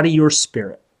evil out of your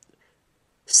spirit.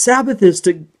 Sabbath is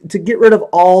to get rid of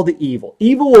all the evil.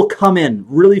 Evil will come in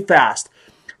really fast,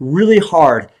 really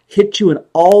hard, hit you in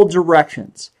all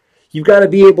directions. You've got to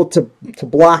be able to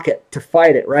block it, to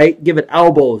fight it, right? Give it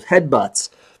elbows, headbutts.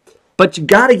 But you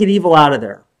got to get evil out of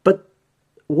there. But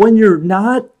when you're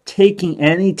not taking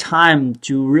any time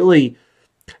to really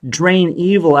drain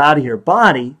evil out of your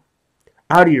body,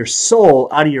 out of your soul,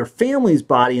 out of your family's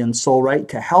body and soul, right?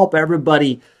 To help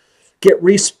everybody get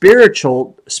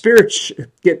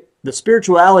get the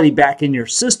spirituality back in your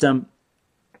system,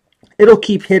 it'll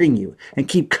keep hitting you and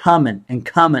keep coming and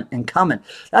coming and coming.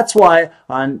 That's why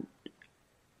on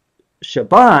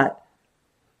Shabbat,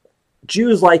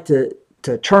 Jews like to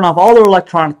turn off all their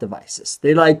electronic devices.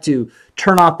 They like to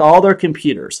turn off all their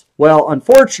computers. Well,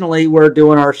 unfortunately, we're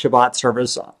doing our Shabbat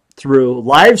service through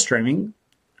live streaming,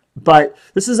 but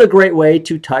this is a great way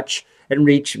to touch and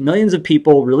reach millions of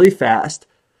people really fast.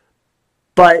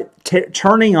 But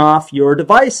turning off your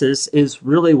devices is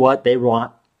really what they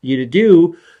want you to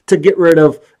do to get rid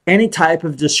of any type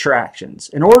of distractions.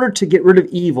 In order to get rid of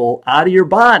evil out of your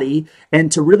body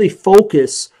and to really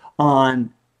focus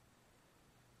on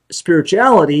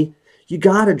spirituality, you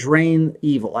got to drain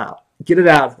evil out. Get it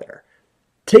out of there.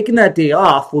 Taking that day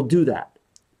off will do that.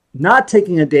 Not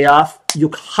taking a day off, you'll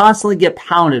constantly get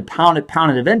pounded.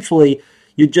 Eventually,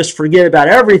 you just forget about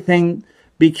everything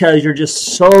because you're just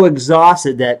so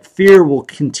exhausted that fear will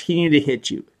continue to hit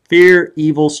you. Fear,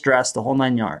 evil, stress, the whole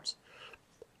 9 yards.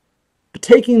 But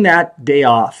taking that day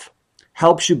off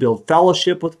helps you build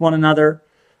fellowship with one another,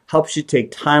 helps you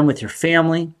take time with your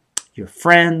family, your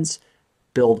friends,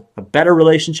 build a better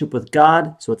relationship with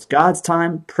God. So it's God's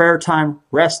time, prayer time,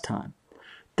 rest time.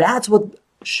 That's what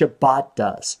Shabbat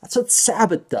does. That's what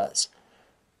Sabbath does.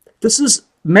 This is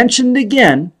mentioned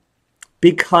again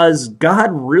because God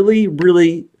really,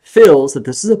 really feels that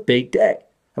this is a big day,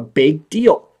 a big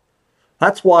deal.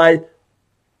 That's why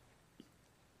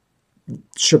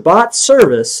Shabbat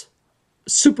service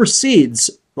supersedes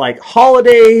like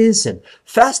holidays and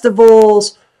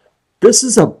festivals. This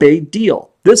is a big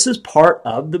deal. This is part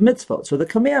of the mitzvot, so the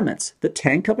commandments, the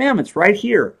 10 commandments right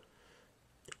here.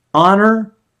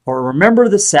 Honor or remember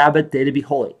the Sabbath day to be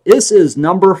holy. This is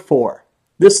number 4.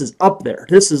 This is up there.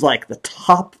 This is like the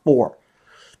top 4.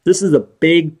 This is a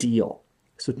big deal.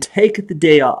 So take the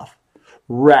day off.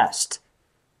 Rest.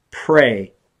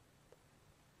 Pray.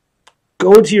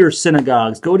 Go to your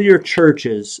synagogues. Go to your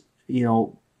churches.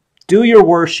 Do your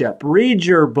worship. Read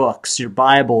your books, your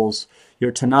Bibles,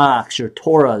 your Tanakhs, your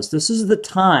Torahs. This is the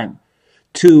time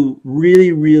to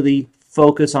really, really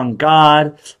focus on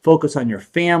God, focus on your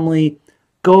family.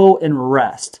 Go and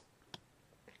rest.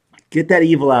 Get that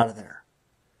evil out of there.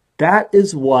 That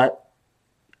is what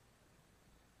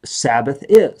Sabbath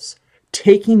is.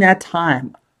 Taking that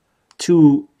time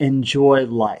to enjoy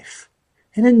life.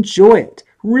 And enjoy it.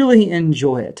 Really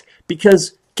enjoy it.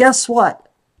 Because guess what?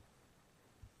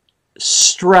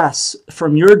 Stress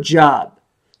from your job,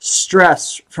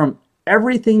 stress from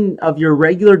everything of your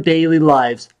regular daily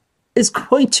lives is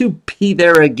going to be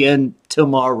there again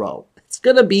tomorrow. It's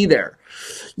going to be there.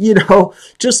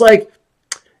 Just like,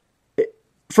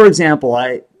 for example,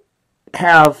 I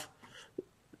have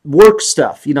work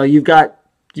stuff. You've got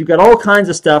all kinds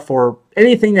of stuff, or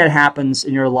anything that happens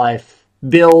in your life,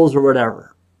 bills or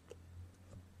whatever.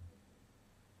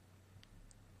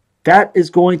 That is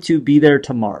going to be there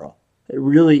tomorrow. It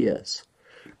really is.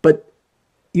 But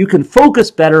you can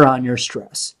focus better on your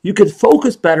stress. You could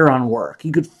focus better on work.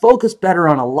 You could focus better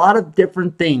on a lot of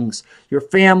different things. Your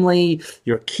family,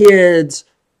 your kids.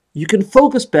 You can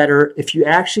focus better if you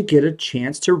actually get a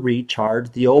chance to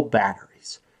recharge the old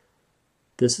batteries.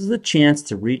 This is the chance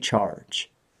to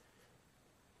recharge.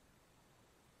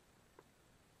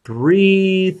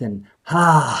 Breathe and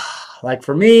like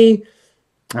for me,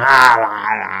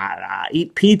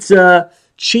 eat pizza,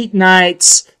 cheat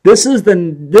nights. This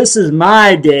is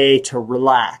my day to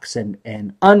relax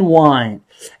and unwind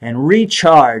and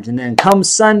recharge. And then come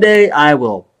Sunday, I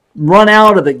will run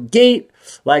out of the gate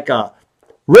like a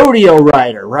rodeo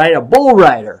rider, right? A bull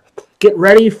rider. Get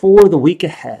ready for the week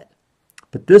ahead.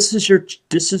 But this is your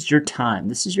time.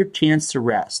 This is your chance to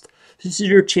rest. This is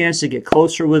your chance to get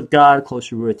closer with God,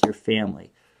 closer with your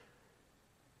family.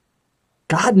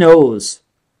 God knows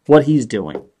what He's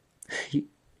doing.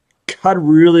 God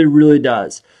really, really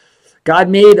does. God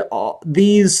made all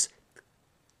these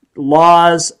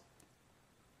laws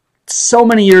so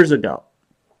many years ago.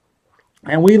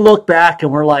 And we look back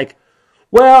and we're like,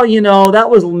 well, that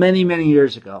was many, many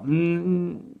years ago.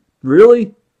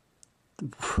 Really?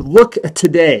 Look at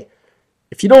today.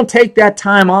 If you don't take that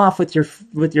time off with your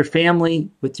family,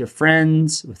 with your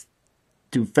friends,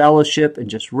 do fellowship and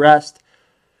just rest,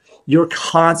 you're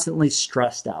constantly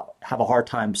stressed out. Have a hard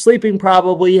time sleeping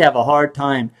probably, have a hard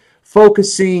time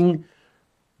focusing.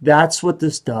 That's what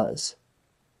this does.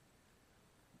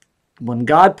 When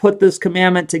God put this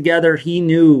commandment together, He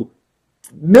knew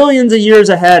millions of years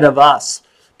ahead of us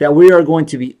that we are going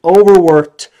to be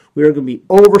overworked, we are going to be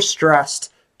overstressed.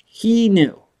 He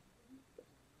knew.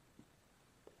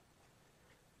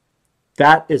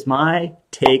 That is my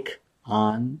take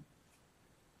on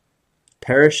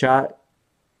Parshat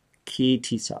Ki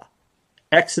Tisa.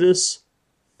 Exodus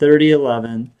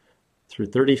 30:11 through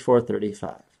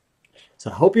 34:35. So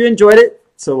I hope you enjoyed it.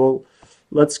 So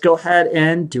let's go ahead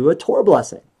and do a Torah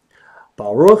blessing.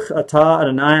 Baruch atah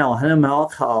Adonai Eloheinu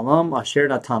melech ha'olam asher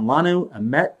natan lanu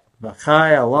emet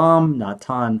v'chai olam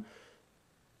natan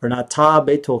natah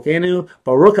beitokenu.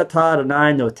 Baruch atah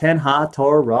Adonai noten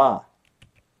ha'torah.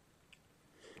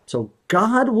 So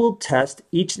God will test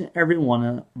each and every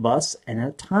one of us, and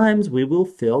at times we will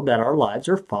feel that our lives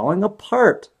are falling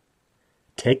apart.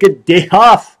 Take a day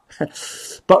off.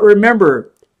 But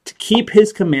remember to keep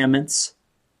His commandments,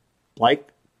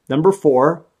 like number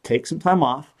 4, take some time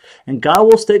off, and God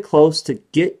will stay close to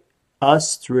get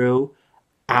us through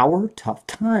our tough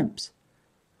times.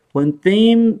 When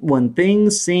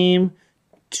things seem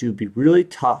to be really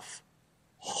tough,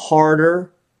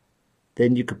 harder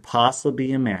than you could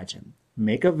possibly imagine,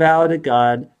 make a vow to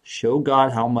God, show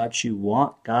God how much you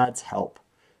want God's help,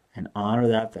 and honor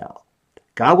that vow.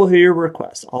 God will hear your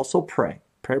requests. Also pray.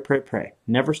 Pray, pray, pray.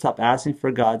 Never stop asking for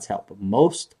God's help. But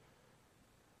most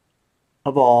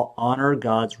of all, honor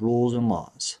God's rules and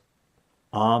laws.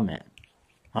 Amen.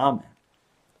 Amen.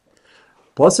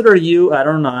 Blessed are you,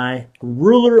 Adonai,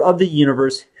 ruler of the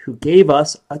universe, who gave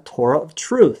us a Torah of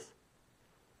truth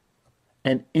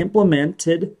and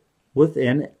implemented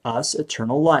within us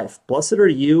eternal life. Blessed are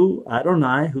you,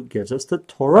 Adonai, who gives us the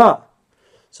Torah.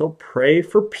 So pray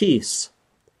for peace.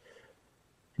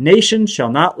 Nation shall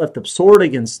not lift up sword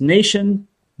against nation,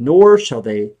 nor shall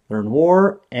they learn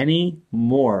war any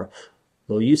more.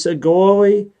 Lo yisa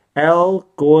goy el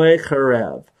goy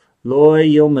charev, lo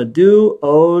yilmadu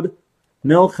od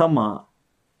milchama.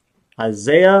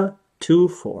 Isaiah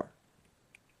 2:4.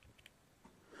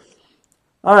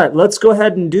 All right, let's go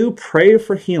ahead and pray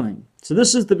for healing. So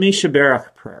this is the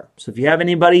Mishaberach prayer. So if you have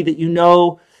anybody that you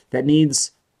know that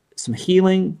needs some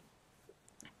healing,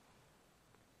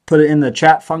 put it in the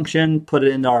chat function, put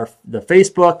it in the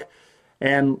Facebook,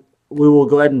 and we will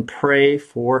go ahead and pray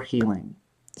for healing.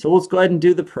 So let's go ahead and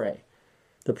do the prayer.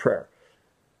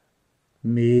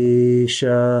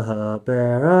 Mishaberach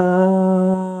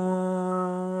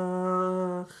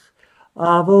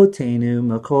Avotenu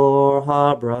Makor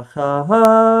HaBracha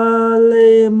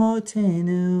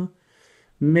Lemotenu.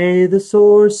 May the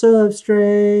source of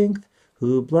strength,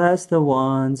 who bless the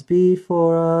ones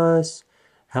before us,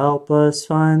 help us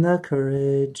find the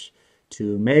courage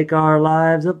to make our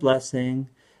lives a blessing,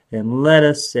 and let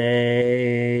us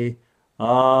say,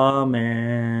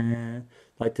 Amen.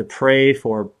 I'd like to pray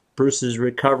for Bruce's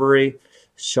recovery,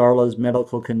 Charlotte's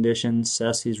medical condition,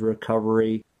 Ceci's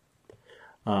recovery,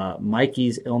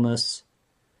 Mikey's illness,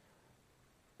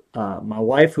 my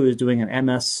wife who is doing an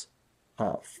MS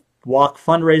walk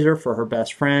fundraiser for her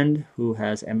best friend who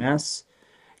has MS,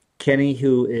 Kenny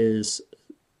who is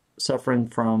suffering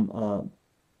from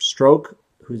stroke,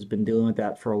 who's been dealing with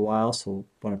that for a while, so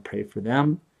I want to pray for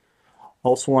them.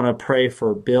 Also want to pray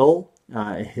for Bill,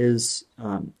 his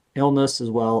illness, as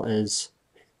well as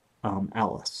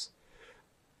Alice.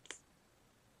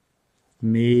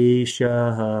 Mishaberach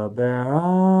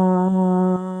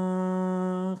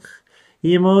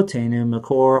Imotenu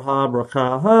Makor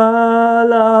HaBracha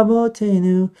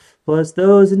Lamotenu. Bless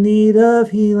those in need of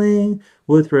healing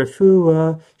with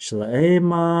refuah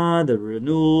shlema, the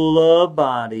renewal of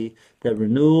body, the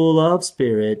renewal of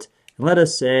spirit. And let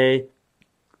us say,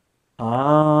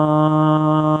 Amen.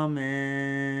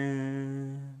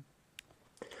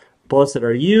 Blessed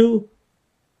are you,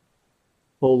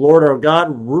 O Lord our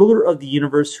God, ruler of the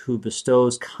universe, who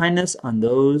bestows kindness on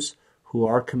those who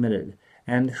are committed,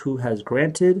 and who has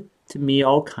granted to me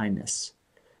all kindness.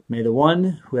 May the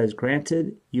one who has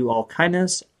granted you all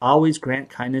kindness always grant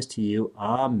kindness to you.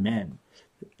 Amen.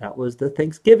 That was the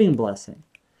Thanksgiving blessing.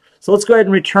 So let's go ahead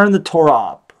and return the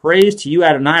Torah. Praise to you,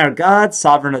 Adonai, our God,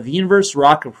 sovereign of the universe,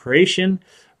 rock of creation,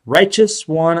 righteous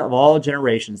one of all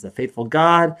generations, the faithful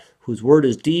God, whose word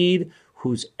is deed,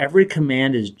 whose every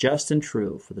command is just and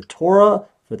true, for the Torah,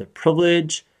 for the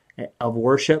privilege of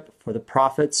worship, for the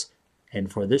prophets,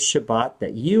 and for this Shabbat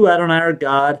that you, Adonai, our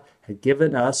God, have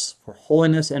given us for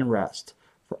holiness and rest.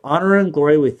 For honor and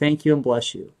glory we thank you and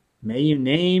bless you. May your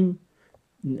name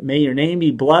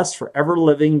be blessed for ever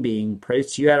living being.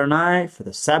 Praise to you, Adonai, for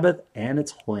the Sabbath and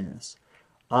its holiness.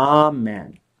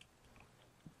 Amen.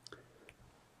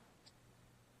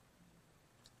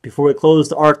 Before we close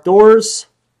the ark doors,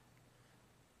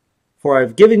 for I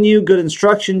have given you good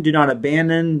instruction, do not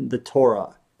abandon the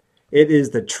Torah. It is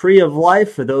the tree of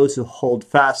life for those who hold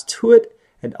fast to it,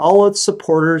 and all its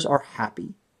supporters are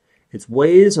happy. Its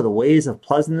ways are the ways of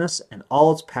pleasantness, and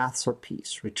all its paths are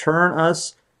peace. Return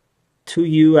us to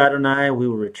you, Adonai. We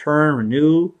will return,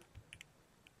 renew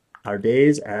our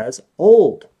days as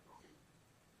old.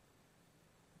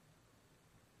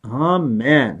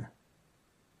 Amen.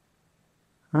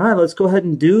 All right, let's go ahead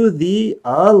and do the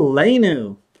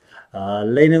Aleinu.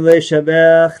 Aleinu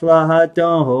le'shabech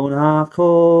lahadon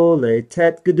hakol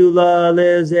le'tet gedula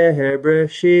le'zeher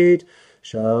breshit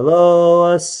shalo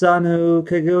asanu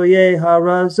kegoye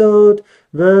harazot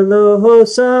velo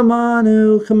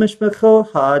samanu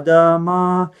kamishbechot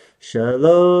hadama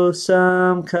shalo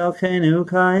sam kalkenu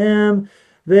kayem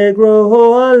vegroho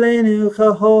aleinu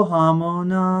kaho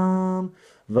hamonam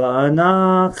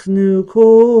v'anachnu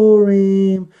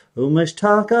korim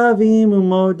umeshtakavim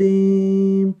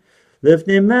umodim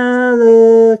Lifnei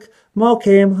Melech,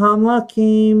 Mokem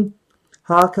Hamlakim,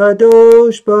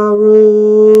 Hakadosh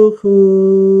Baruch Hu.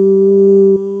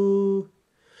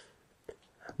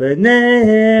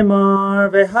 V'ne'emar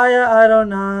v'haya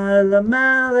Adonai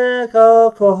l'melech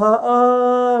al kol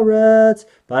ha'aretz,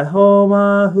 bayom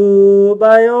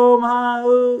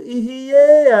ha'u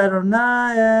ihyeh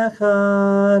Adonai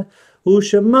echad,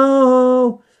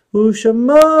 u'shemo,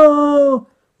 u'shemo,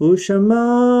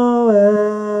 u'shemo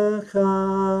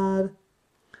echad.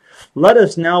 Let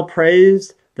us now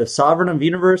praise the sovereign of the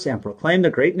universe and proclaim the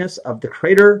greatness of the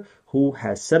Creator who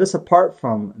has set us apart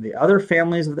from the other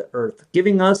families of the earth,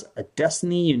 giving us a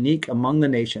destiny unique among the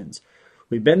nations.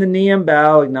 We bend the knee and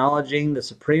bow, acknowledging the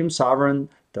supreme sovereign,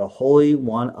 the Holy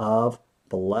One of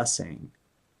blessing.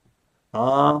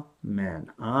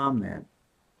 Amen. Amen.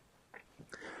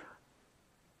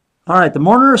 All right, the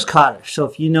mourner's Kaddish. So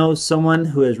if you know someone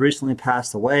who has recently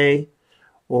passed away,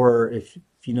 or if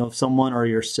you know someone or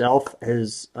yourself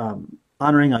is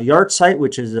honoring a yahrzeit,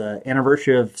 which is an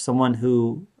anniversary of a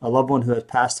loved one who has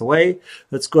passed away,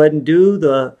 let's go ahead and do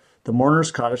the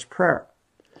mourner's Kaddish prayer.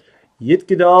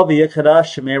 Yitgidal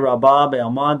v'yichadash shemei rabbah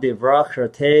be'almad divrach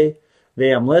rate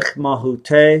ve'amlich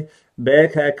mahute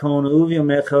be'kakon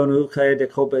u'vyomechon u'kei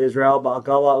dekopa Israel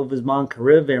ba'agala uvizman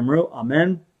kariv ve'emru.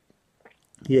 Amen.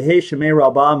 Yehei shemei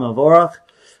rabbah mavorach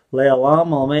le'alam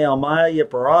almei almaya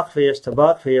yiparach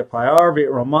v'yistabach v'yipayar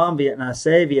v'yitramam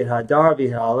v'yitnaseh v'yithadar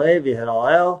v'yithale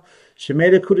v'yithalel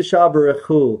shemei dekudashah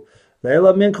baruchu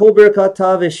le'ela min kol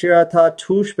birkata v'shirata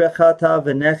tush bechata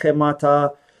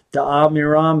v'nechemata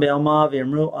da'amiram be'alma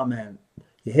v'yemru. Amen.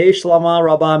 Yehei shlama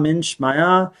rabbah min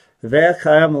shmaya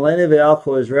v'chayam aleni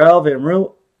ve'alko Israel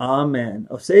v'yemru. Amen.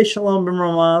 Osei shalom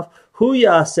b'mramav hu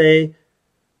yaseh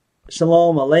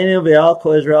shalom aleni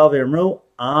ve'alko Israel v'yemru.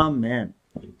 Amen.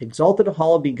 Exalted and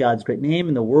hallowed be God's great name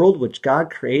in the world which God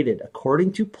created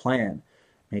according to plan.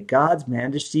 May God's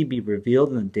majesty be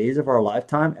revealed in the days of our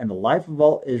lifetime and the life of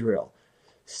all Israel,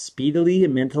 speedily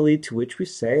and mentally, to which we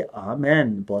say,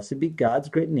 Amen. Blessed be God's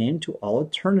great name to all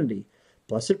eternity.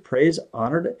 Blessed, praised,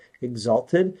 honored,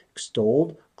 exalted,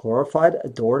 extolled, glorified,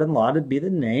 adored, and lauded be the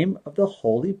name of the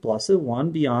holy, blessed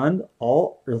one beyond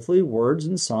all earthly words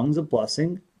and songs of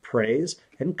blessing, praise,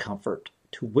 and comfort,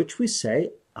 to which we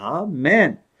say,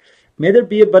 Amen. May there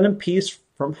be abundant peace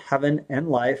from heaven and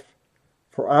life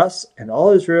for us and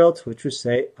all Israel, to which we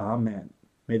say, Amen.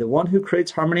 May the one who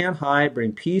creates harmony on high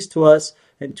bring peace to us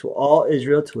and to all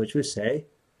Israel, to which we say,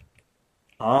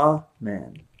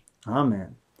 Amen.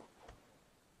 Amen.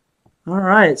 All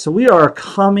right, so we are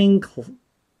coming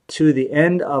to the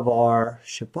end of our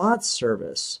Shabbat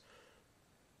service.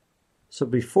 So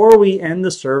before we end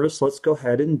the service, let's go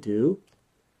ahead and do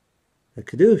the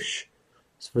Kiddush.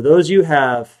 So for those of you who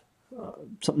have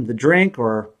something to drink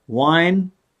or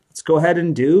wine, let's go ahead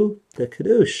and do the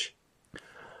Kiddush.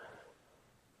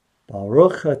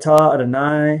 Baruch atah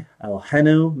Adonai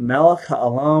Eloheinu melech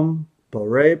ha'olam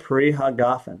borei peri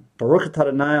hagafen. Baruch atah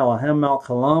Adonai Eloheinu melech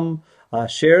ha'olam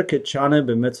asher kitchanu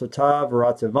b'mitzvotav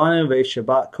v'ratzivanu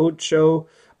ve'shabbat kodsho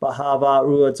b'hava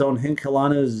ru'atzon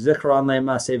hinkalanu zikran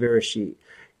le'maseh v'reshit.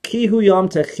 Ki hu yom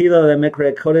techila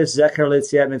le'mikre kodesh zecher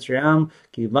l'tziat mitzrayim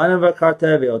ki vanu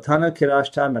v'karta ve'otanu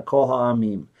kirashta mekol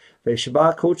ha'amim.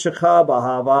 Ve'shabbat kodshecha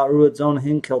b'hava ru'atzon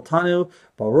hinkiltanu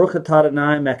baruch atah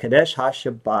Adonai mekadesh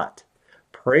ha'shabbat.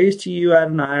 Praise to you,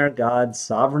 Adonai, our God,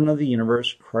 sovereign of the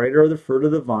universe, creator of the fruit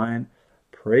of the vine.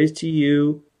 Praise to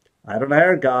you, Adonai,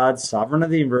 our God, sovereign of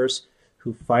the universe,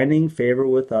 who finding favor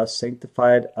with us,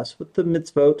 sanctified us with the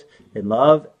mitzvot in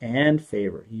love and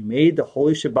favor. You made the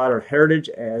holy Shabbat our heritage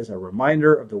as a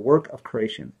reminder of the work of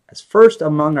creation. As first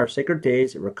among our sacred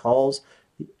days, it recalls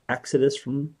the exodus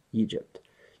from Egypt.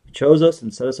 You chose us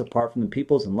and set us apart from the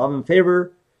peoples in love and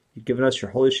favor. You've given us your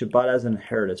holy Shabbat as an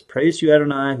inheritance. Praise to you,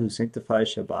 Adonai, who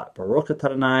sanctifies Shabbat. Baruch atah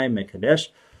Adonai mekadesh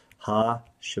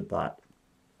ha-Shabbat.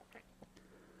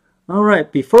 All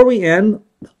right, before we end,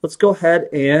 let's go ahead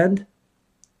and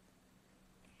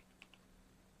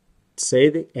say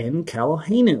the En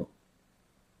Kalohenu.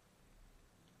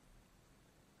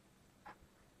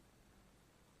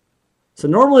 So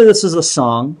normally this is a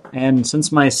song, and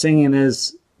since my singing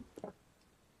is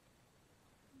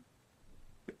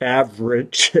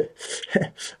average,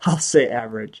 I'll say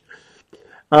average,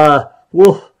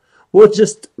 we'll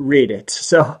just read it.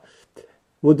 So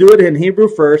we'll do it in Hebrew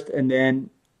first and then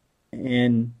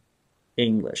in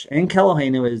English. En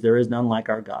Kalohenu is there is none like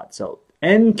our God. So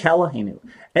En Kalohenu,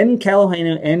 En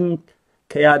Kalohenu, En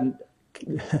Kayad.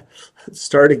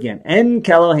 Start again. En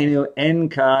Kalohenu, En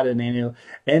Kadonenu,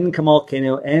 En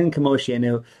Kamalkenu, En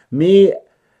Kamoshenu, Mi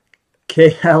Ke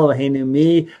Elohenu,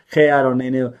 Mi Ke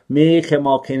Adonenu, Mi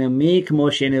Kemalkenu, Mi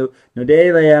Kamoshenu,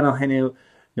 Nodei Le Anohenu,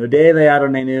 Nodei Le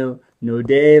Adonenu,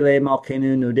 Nodei Le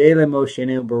Malkenu, Nodei Le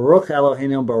Moshenu, Baruch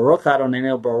Elohenu, Baruch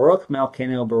Adonenu, Baruch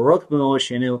Malkenu, Baruch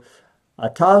Moshenu,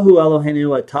 Atahu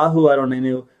Elohenu, Atahu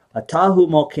Adonenu, Atahu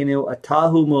Malkenu,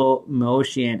 Atahu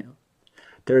Moshenu.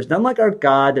 There is none like our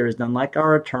God, there is none like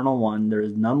our eternal one, there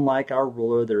is none like our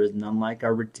ruler, there is none like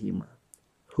our Redeemer.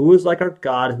 Who is like our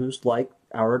God, who's like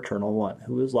our eternal one?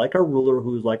 Who is like our ruler,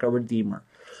 who is like our Redeemer?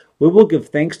 We will give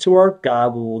thanks to our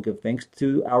God, we will give thanks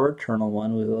to our eternal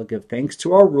one, we will give thanks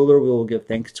to our ruler, we will give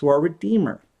thanks to our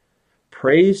Redeemer.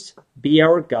 Praised be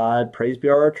our God, praised be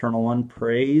our eternal one,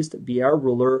 praised be our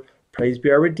ruler, praised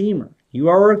be our Redeemer. You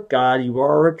are our God, you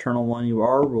are our eternal one, you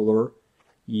are our ruler,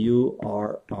 you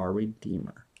are our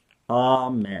Redeemer.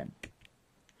 Amen.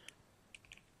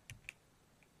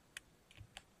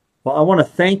 Well, I want to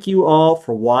thank you all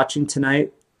for watching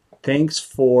tonight. Thanks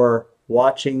for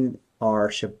watching our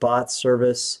Shabbat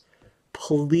service.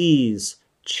 Please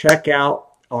check out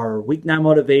our weeknight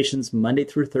motivations Monday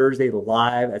through Thursday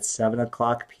live at 7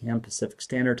 o'clock p.m. Pacific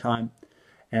Standard Time,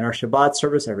 and our Shabbat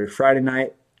service every Friday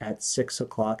night at 6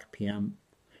 o'clock p.m.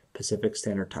 Pacific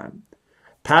Standard Time.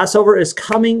 Passover is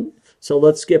coming, so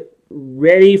let's get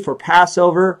ready for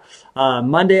Passover.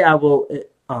 Monday, I will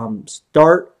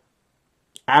start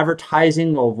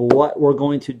advertising of what we're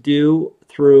going to do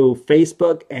through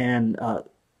Facebook and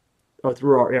or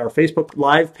through our Facebook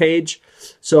Live page.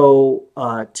 So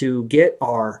to get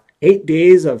our 8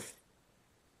 days of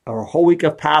our whole week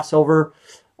of Passover,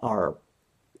 our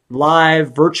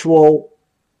live virtual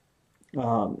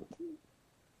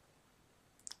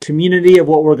community of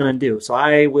what we're going to do. So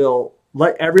I will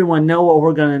let everyone know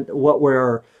what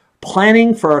we're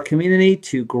planning for our community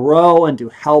to grow and to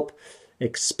help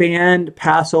expand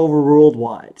Passover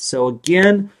worldwide. So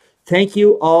again, thank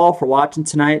you all for watching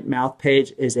tonight.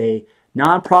 Mouthpage is a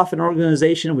nonprofit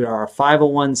organization. We are a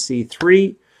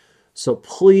 501c3. So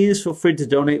please feel free to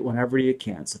donate whenever you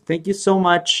can. So thank you so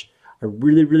much. I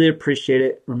really, really appreciate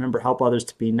it. Remember, help others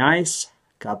to be nice.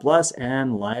 God bless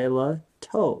and Laila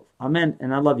Tov. Amen.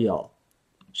 And I love you all.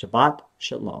 Shabbat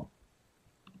Shalom.